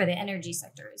thing for the energy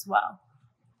sector as well.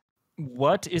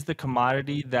 What is the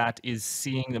commodity that is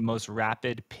seeing the most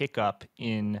rapid pickup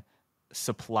in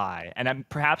supply? And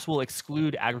perhaps we'll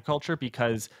exclude agriculture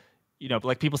because,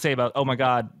 like people say about, oh my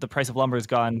God, the price of lumber has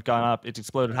gone up, it's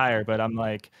exploded higher. But I'm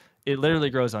like, it literally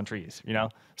grows on trees, you know?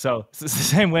 So it's the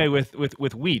same way with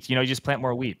wheat. You know, you just plant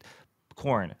more wheat,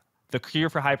 corn. The cure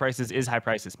for high prices is high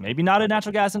prices. Maybe not in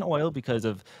natural gas and oil because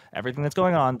of everything that's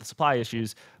going on, the supply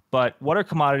issues. But what are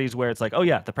commodities where it's like, oh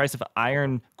yeah, the price of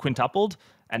iron quintupled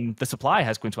and the supply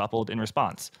has quintupled in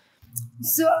response?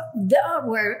 So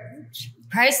where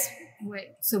price. Wait,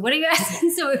 so what are you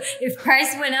asking? So if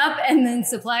price went up and then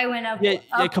supply went up,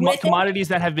 commodities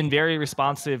that have been very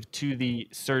responsive to the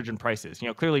surge in prices. You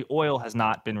know, clearly oil has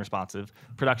not been responsive.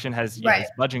 Production has, is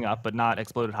budging up, but not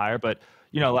exploded higher. But,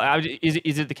 you know,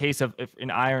 is it the case of if in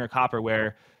iron or copper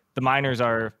where the miners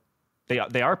are,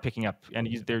 they are picking up and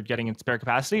they're getting in spare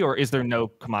capacity, or is there no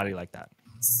commodity like that?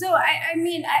 So, I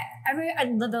mean,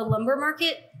 the lumber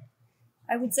market,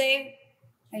 I would say,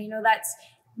 you know, that's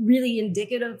really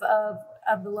indicative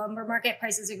of the lumber market.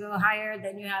 Prices are going higher,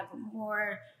 then you have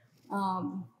more,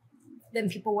 then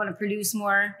people want to produce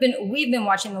more. We've been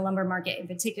watching the lumber market in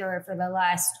particular for the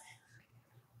last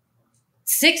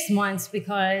 6 months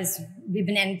because we've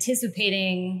been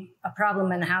anticipating a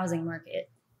problem in the housing market.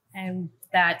 And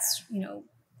that's, you know,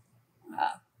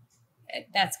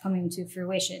 that's coming to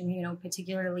fruition, you know,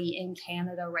 particularly in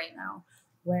Canada right now,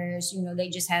 whereas, you know, they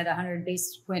just had a 100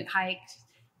 basis point hike.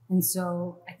 And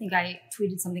so I think I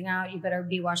tweeted something out, you better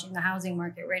be watching the housing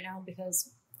market right now because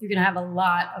you're going to have a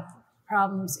lot of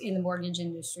problems in the mortgage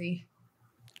industry.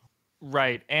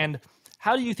 Right. And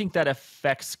how do you think that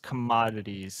affects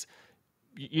commodities?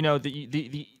 You know,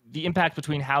 the impact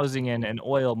between housing and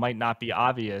oil might not be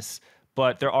obvious,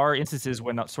 but there are instances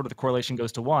when sort of the correlation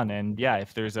goes to one. And yeah,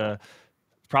 if there's a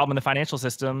problem in the financial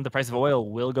system, the price of oil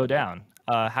will go down.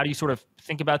 How do you sort of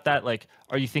think about that? Like,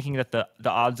 are you thinking that the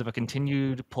odds of a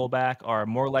continued pullback are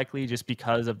more likely just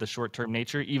because of the short-term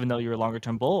nature, even though you're a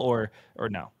longer-term bull, or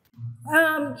no?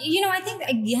 You know, I think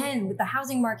again with the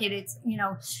housing market, it's, you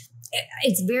know,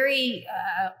 it's very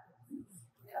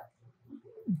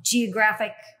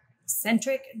geographic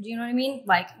centric. Do you know what I mean?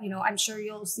 Like, you know, I'm sure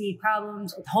you'll see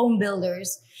problems with home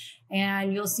builders,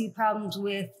 and you'll see problems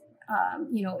with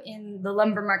you know, in the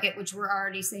lumber market, which we're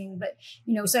already seeing. But,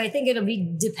 you know, so I think it'll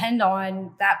depend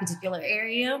on that particular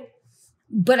area.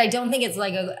 But I don't think it's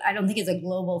a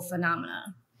global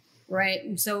phenomena,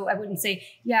 right? So I wouldn't say,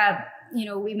 yeah, you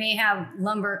know, we may have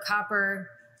lumber, copper,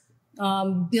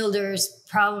 builders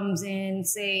problems in,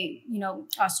 say, you know,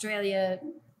 Australia,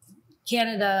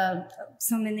 Canada,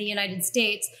 some in the United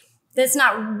States. That's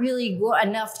not really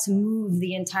enough to move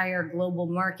the entire global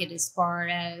market as far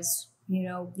as, you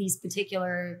know, these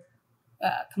particular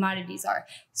commodities are.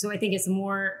 So I think it's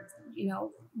more, you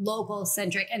know, local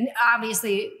centric, and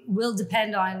obviously will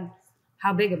depend on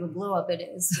how big of a blow up it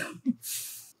is.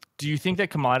 Do you think that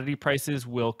commodity prices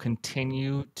will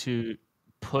continue to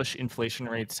push inflation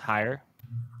rates higher?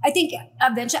 I think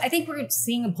eventually, I think we're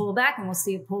seeing a pullback, and we'll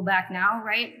see a pullback now,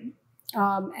 right?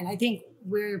 And I think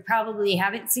we probably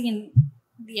haven't seen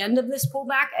the end of this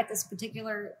pullback at this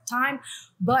particular time,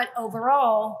 but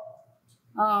overall,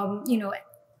 you know,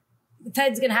 the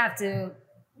Fed's going to have to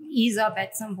ease up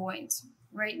at some point,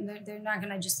 right? And they're not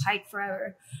going to just hike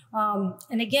forever.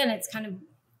 And again, it's kind of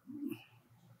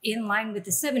in line with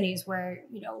the 70s where,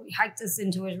 you know, we hiked us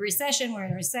into a recession. We're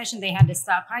in a recession. They had to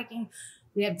stop hiking.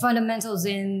 We had fundamentals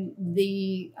in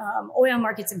the oil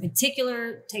markets in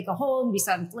particular take a hold. We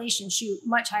saw inflation shoot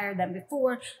much higher than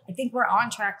before. I think we're on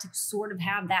track to sort of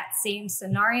have that same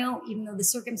scenario, even though the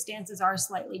circumstances are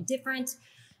slightly different.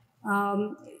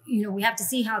 You know, we have to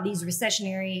see how these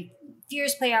recessionary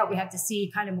fears play out. We have to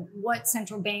see kind of what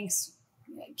central banks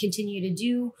continue to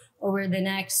do over the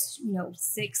next, you know,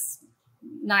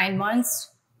 6-9 months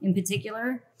in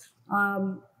particular.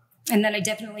 And then I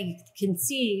definitely can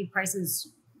see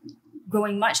prices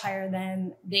going much higher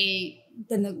than the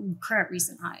current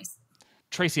recent highs.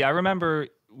 Tracy, I remember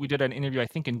we did an interview, I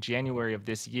think in January of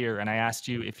this year, and I asked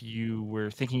you if you were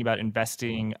thinking about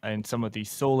investing in some of the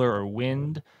solar or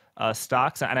wind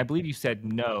stocks, and I believe you said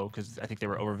no because I think they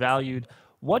were overvalued.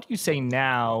 What do you say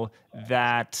now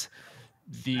that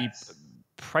the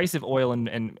price of oil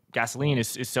and gasoline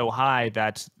is so high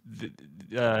that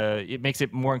it makes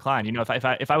it more inclined? You know,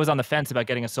 if I was on the fence about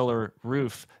getting a solar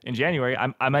roof in January,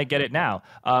 I might get it now.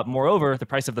 Moreover, the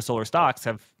price of the solar stocks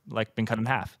have been cut in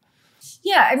half.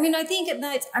 Yeah, I mean, I think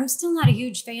that I'm still not a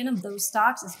huge fan of those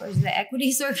stocks as far as the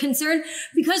equities are concerned,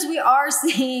 because we are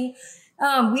seeing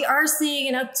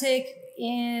an uptick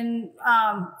in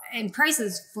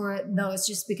prices for those,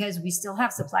 just because we still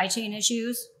have supply chain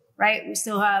issues, right? We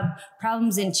still have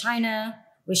problems in China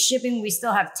with shipping. We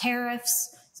still have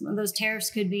tariffs. Some of those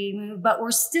tariffs could be moved, but we're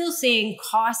still seeing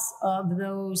costs of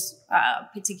those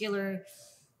particular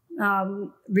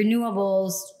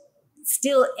renewables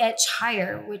still etch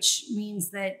higher, which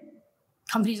means that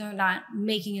companies are not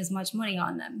making as much money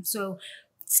on them. So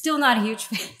still not a huge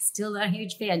fan, still not a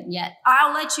huge fan yet.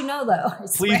 I'll let you know though.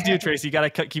 Please do, Tracy. You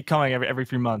got to keep coming every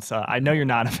few months. I know you're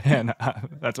not a fan.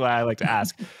 That's why I like to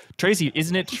ask. Tracy,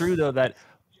 isn't it true though that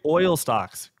oil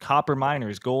stocks, copper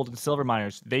miners, gold and silver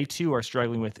miners, they too are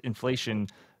struggling with inflation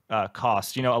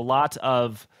costs? A lot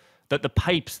of the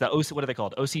pipes, what are they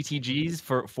called? OCTGs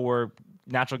for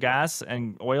natural gas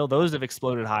and oil, those have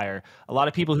exploded higher. A lot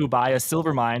of people who buy a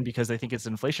silver mine because they think it's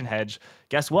an inflation hedge,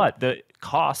 guess what? The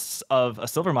costs of a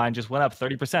silver mine just went up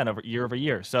 30% year over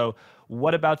year. So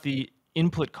what about the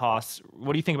input costs?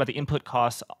 What do you think about the input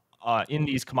costs in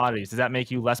these commodities? Does that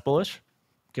make you less bullish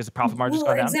because the profit margin's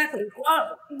gone down? Exactly.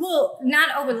 Well,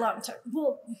 not over the long term.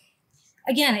 Well,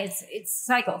 again, it's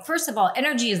cycle. First of all,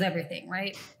 energy is everything,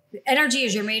 right? Energy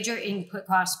is your major input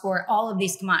cost for all of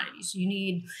these commodities. You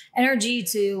need energy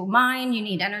to mine, you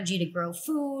need energy to grow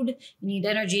food, you need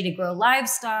energy to grow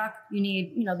livestock, you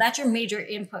need, that's your major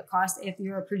input cost if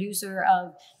you're a producer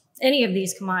of any of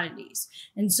these commodities.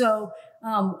 And so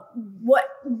what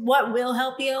will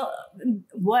help you?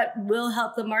 What will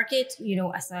help the market?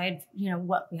 Aside,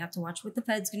 what we have to watch what the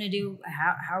Fed's going to do,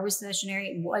 how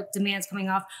recessionary, what demand's coming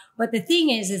off. But the thing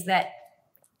is that,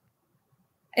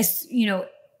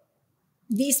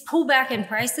 these pullback in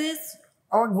prices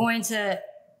are going to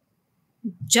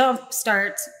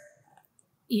jumpstart,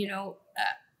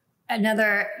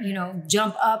 another,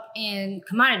 jump up in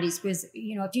commodities. Because,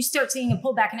 if you start seeing a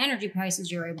pullback in energy prices,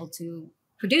 you're able to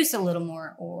produce a little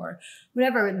more or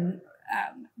whatever,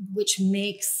 which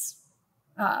makes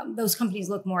those companies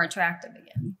look more attractive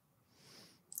again.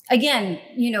 Again,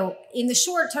 in the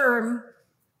short term,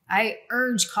 I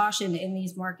urge caution in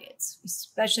these markets,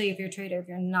 especially if you're a trader, if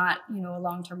you're not, a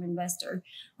long-term investor,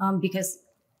 because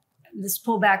this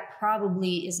pullback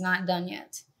probably is not done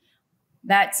yet.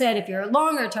 That said, if you're a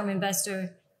longer-term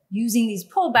investor, using these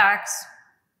pullbacks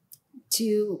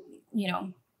to,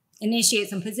 initiate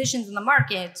some positions in the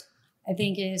market, I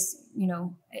think is,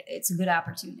 it's a good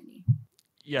opportunity.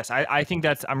 Yes, I think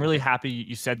I'm really happy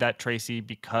you said that, Tracy,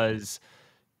 because,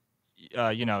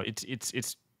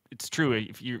 it's true.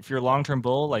 If you're a long-term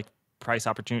bull, like price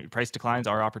declines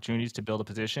are opportunities to build a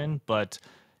position. But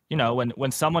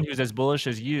when someone who's as bullish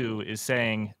as you is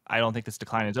saying, "I don't think this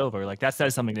decline is over," like that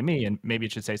says something to me, and maybe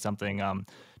it should say something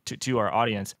to our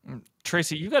audience.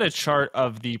 Tracy, you got a chart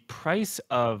of the price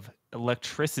of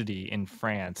electricity in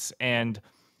France, and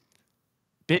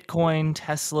Bitcoin,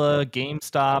 Tesla,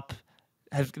 GameStop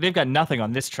they've got nothing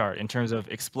on this chart in terms of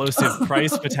explosive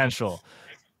price potential.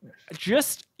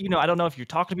 Just, I don't know if you're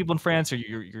talking to people in France or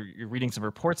you're reading some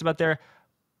reports about there.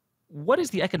 What is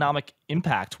the economic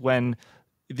impact when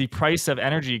the price of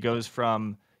energy goes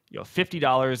from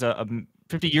 $50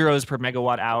 50 euros per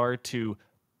megawatt hour to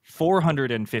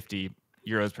 450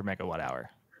 euros per megawatt hour?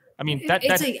 I mean,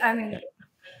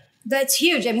 that's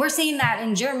huge. And we're seeing that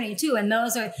in Germany too. And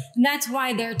that's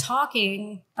why they're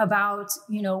talking about,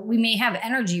 we may have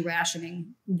energy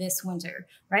rationing this winter,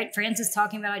 right? France is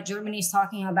talking about it. Germany's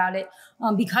talking about it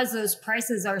because those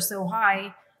prices are so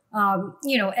high,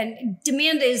 and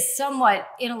demand is somewhat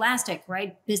inelastic,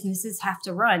 right? Businesses have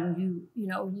to run.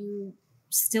 You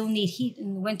still need heat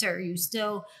in the winter. You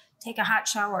still take a hot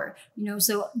shower,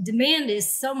 so demand is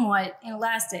somewhat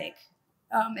inelastic.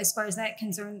 As far as that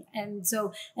concerned. And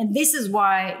this is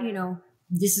why,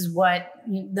 this is what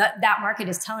that market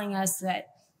is telling us,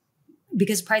 that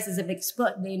because prices have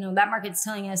exploded, that market's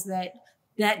telling us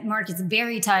that market's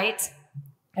very tight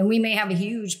and we may have a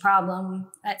huge problem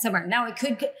at summer. Now it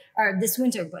could, or this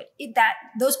winter, but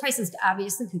those prices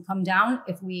obviously could come down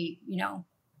if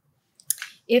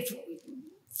if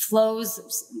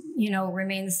flows,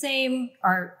 remain the same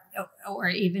or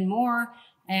even more,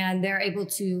 and they're able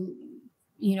to,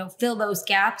 fill those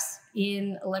gaps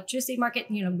in electricity market,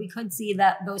 we could see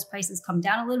that those prices come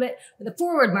down a little bit. But the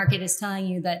forward market is telling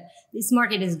you that this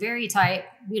market is very tight.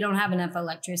 We don't have enough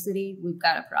electricity. We've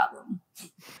got a problem.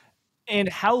 And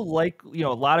how likely,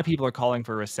 a lot of people are calling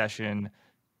for a recession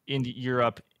in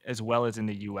Europe as well as in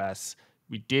the US.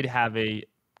 We did have a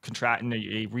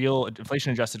real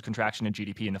inflation-adjusted contraction in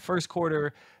GDP in the first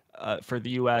quarter for the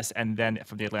US, and then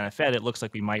from the Atlanta Fed, it looks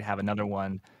like we might have another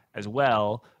one as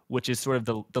well, which is sort of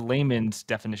the layman's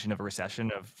definition of a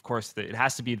recession. Of course, it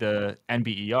has to be the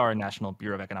NBER, National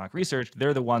Bureau of Economic Research.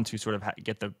 They're the ones who sort of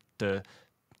get to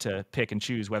pick and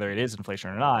choose whether it is inflation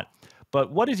or not.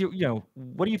 But what is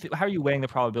how are you weighing the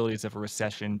probabilities of a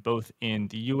recession both in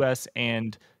the U.S.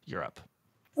 and Europe?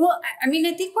 Well, I mean,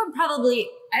 I think we're probably.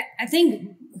 I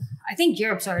think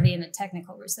Europe's already in a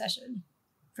technical recession,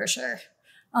 for sure.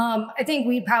 I think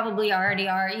we probably already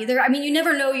are either. I mean, you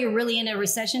never know you're really in a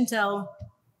recession till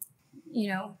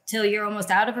you're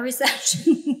almost out of a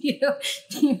recession. You know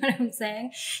what I'm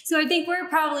saying? So I think we're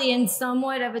probably in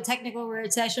somewhat of a technical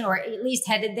recession, or at least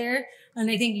headed there.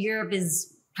 And I think Europe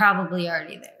is probably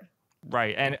already there.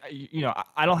 Right. And,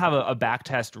 I don't have a back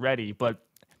test ready, but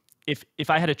if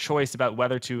I had a choice about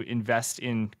whether to invest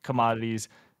in commodities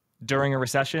during a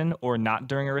recession or not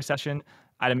during a recession,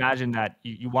 I'd imagine that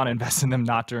you want to invest in them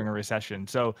not during a recession.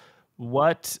 So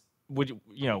what would,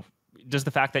 does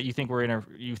the fact that you think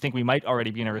you think we might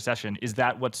already be in a recession, is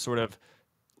that what's sort of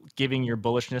giving your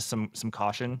bullishness some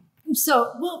caution?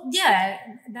 So, well, yeah,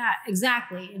 that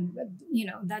exactly. And,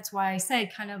 that's why I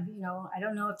said kind of, I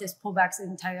don't know if this pullback's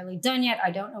entirely done yet.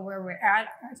 I don't know where we're at.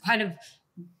 I kind of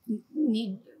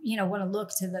need, want to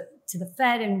look to the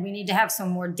Fed, and we need to have some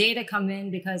more data come in,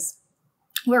 because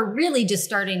we're really just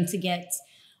starting to get,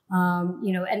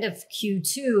 end of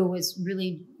Q2 was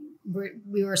really,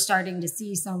 we were starting to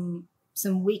see some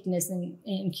weakness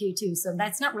in Q2. So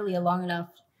that's not really a long enough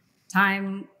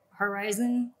time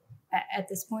horizon at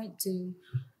this point to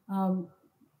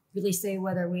really say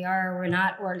whether we are or we're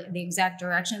not, or the exact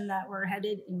direction that we're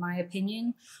headed, in my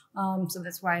opinion. So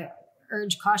that's why I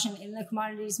urge caution in the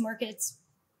commodities markets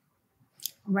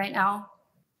right now.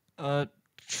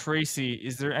 Tracy,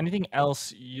 is there anything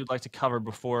else you'd like to cover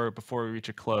before we reach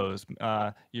a close?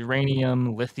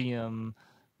 Uranium, lithium,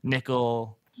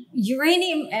 nickel.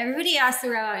 Uranium, everybody asks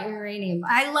about uranium.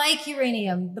 I like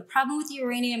uranium. The problem with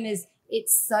uranium is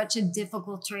it's such a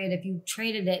difficult trade. If you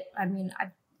traded it, I mean,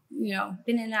 I've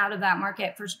been in and out of that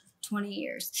market for 20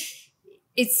 years.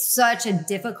 It's such a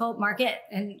difficult market,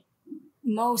 and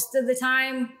most of the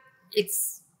time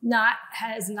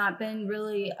has not been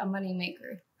really a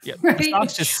moneymaker. Yeah, right? The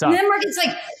stocks just suck.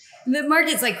 The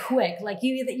market's like quick, like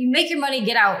you make your money,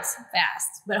 get out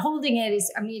fast. But holding it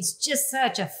is, it's just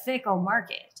such a fickle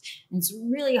market. And it's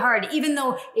really hard, even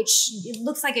though it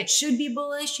looks like it should be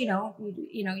bullish.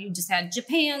 You just had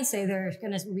Japan say they're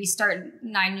going to restart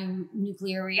 9 new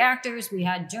nuclear reactors. We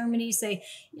had Germany say,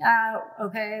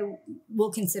 okay,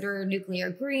 we'll consider nuclear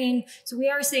green. So we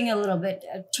are seeing a little bit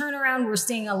of turnaround. We're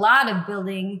seeing a lot of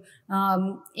building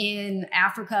in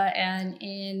Africa and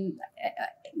in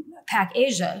Pac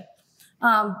Asia.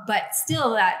 But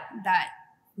still that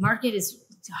market is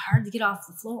hard to get off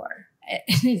the floor.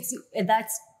 And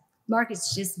that's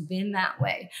market's just been that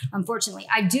way. Unfortunately,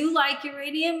 I do like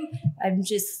uranium. I'm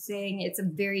just saying it's a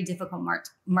very difficult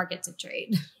market to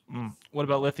trade. What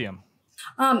about lithium?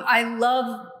 I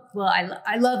love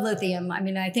lithium.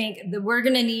 I think that we're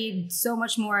going to need so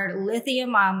much more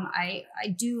lithium. I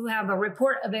do have a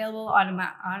report available on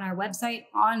our website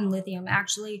on lithium,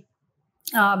 actually.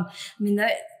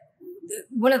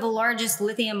 One of the largest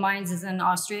lithium mines is in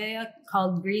Australia,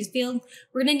 called Greenfield.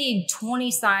 We're going to need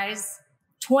 20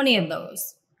 of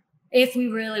those if we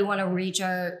really want to reach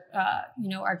our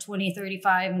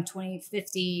 2035 and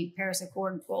 2050 Paris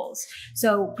Accord goals.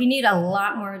 So we need a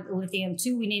lot more lithium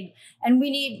too.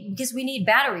 Because we need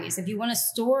batteries. If you want to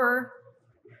store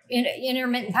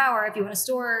intermittent power, if you want to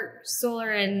store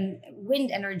solar and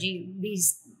wind energy, we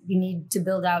need to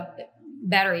build out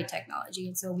battery technology.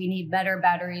 And so we need better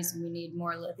batteries, and we need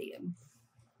more lithium.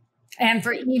 And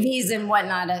for EVs and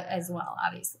whatnot as well,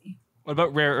 obviously. What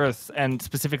about rare earths, and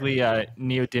specifically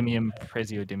neodymium,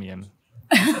 praseodymium?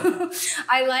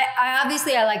 I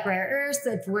like rare earths.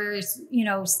 If we're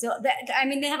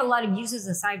they have a lot of uses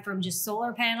aside from just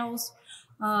solar panels.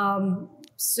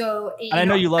 So I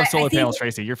know you love solar panels,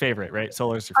 Tracy. Your favorite, right?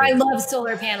 Solar's your favorite. I love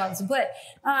solar panels, but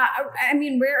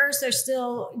rare earths are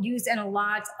still used in a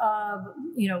lot of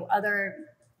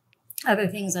other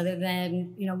things other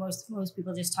than most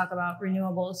people just talk about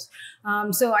renewables.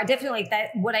 So I definitely like that.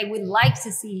 What I would like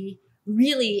to see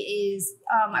really is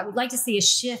I would like to see a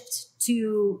shift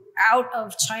out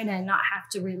of China and not have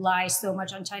to rely so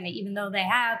much on China, even though they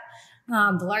have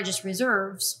the largest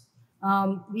reserves.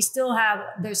 There's still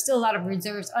a lot of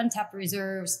reserves, untapped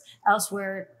reserves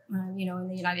elsewhere, in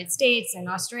the United States and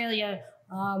Australia.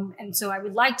 And so I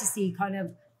would like to see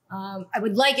I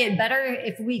would like it better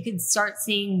if we could start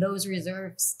seeing those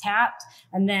reserves tapped,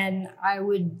 and then I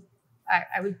would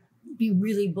be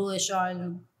really bullish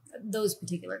on those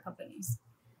particular companies.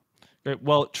 Great.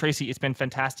 Well, Tracy, it's been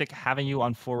fantastic having you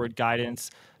on Forward Guidance.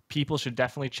 People should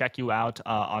definitely check you out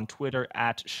on Twitter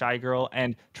 @ShyGirl.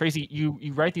 And Tracy, you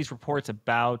write these reports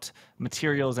about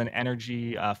materials and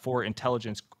energy for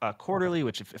Intelligence Quarterly,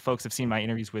 which if folks have seen my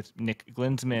interviews with Nick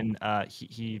Glinsman,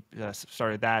 he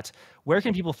started that. Where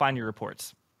can people find your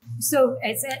reports? So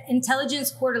it's at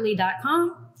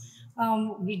intelligencequarterly.com.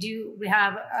 We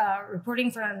have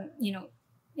reporting from,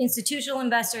 institutional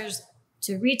investors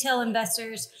to retail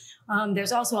investors.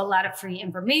 There's also a lot of free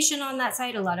information on that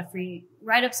site, a lot of free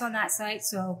write-ups on that site.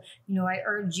 So, I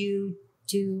urge you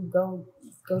to go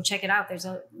check it out. There's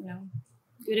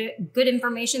good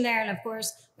information there. And of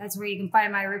course, that's where you can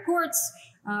find my reports,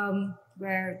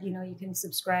 where, you can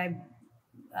subscribe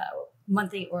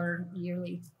monthly or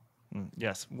yearly.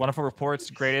 Yes. Wonderful reports,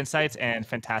 great insights, and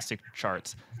fantastic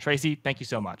charts. Tracy, thank you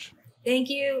so much. Thank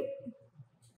you.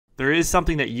 There is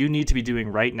something that you need to be doing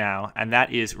right now, and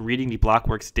that is reading the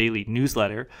Blockworks Daily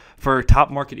newsletter. For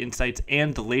top market insights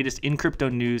and the latest in crypto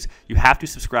news, you have to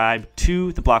subscribe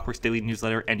to the Blockworks Daily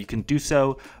newsletter, and you can do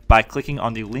so by clicking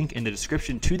on the link in the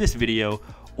description to this video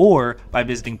or by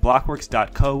visiting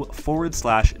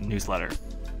blockworks.co/newsletter.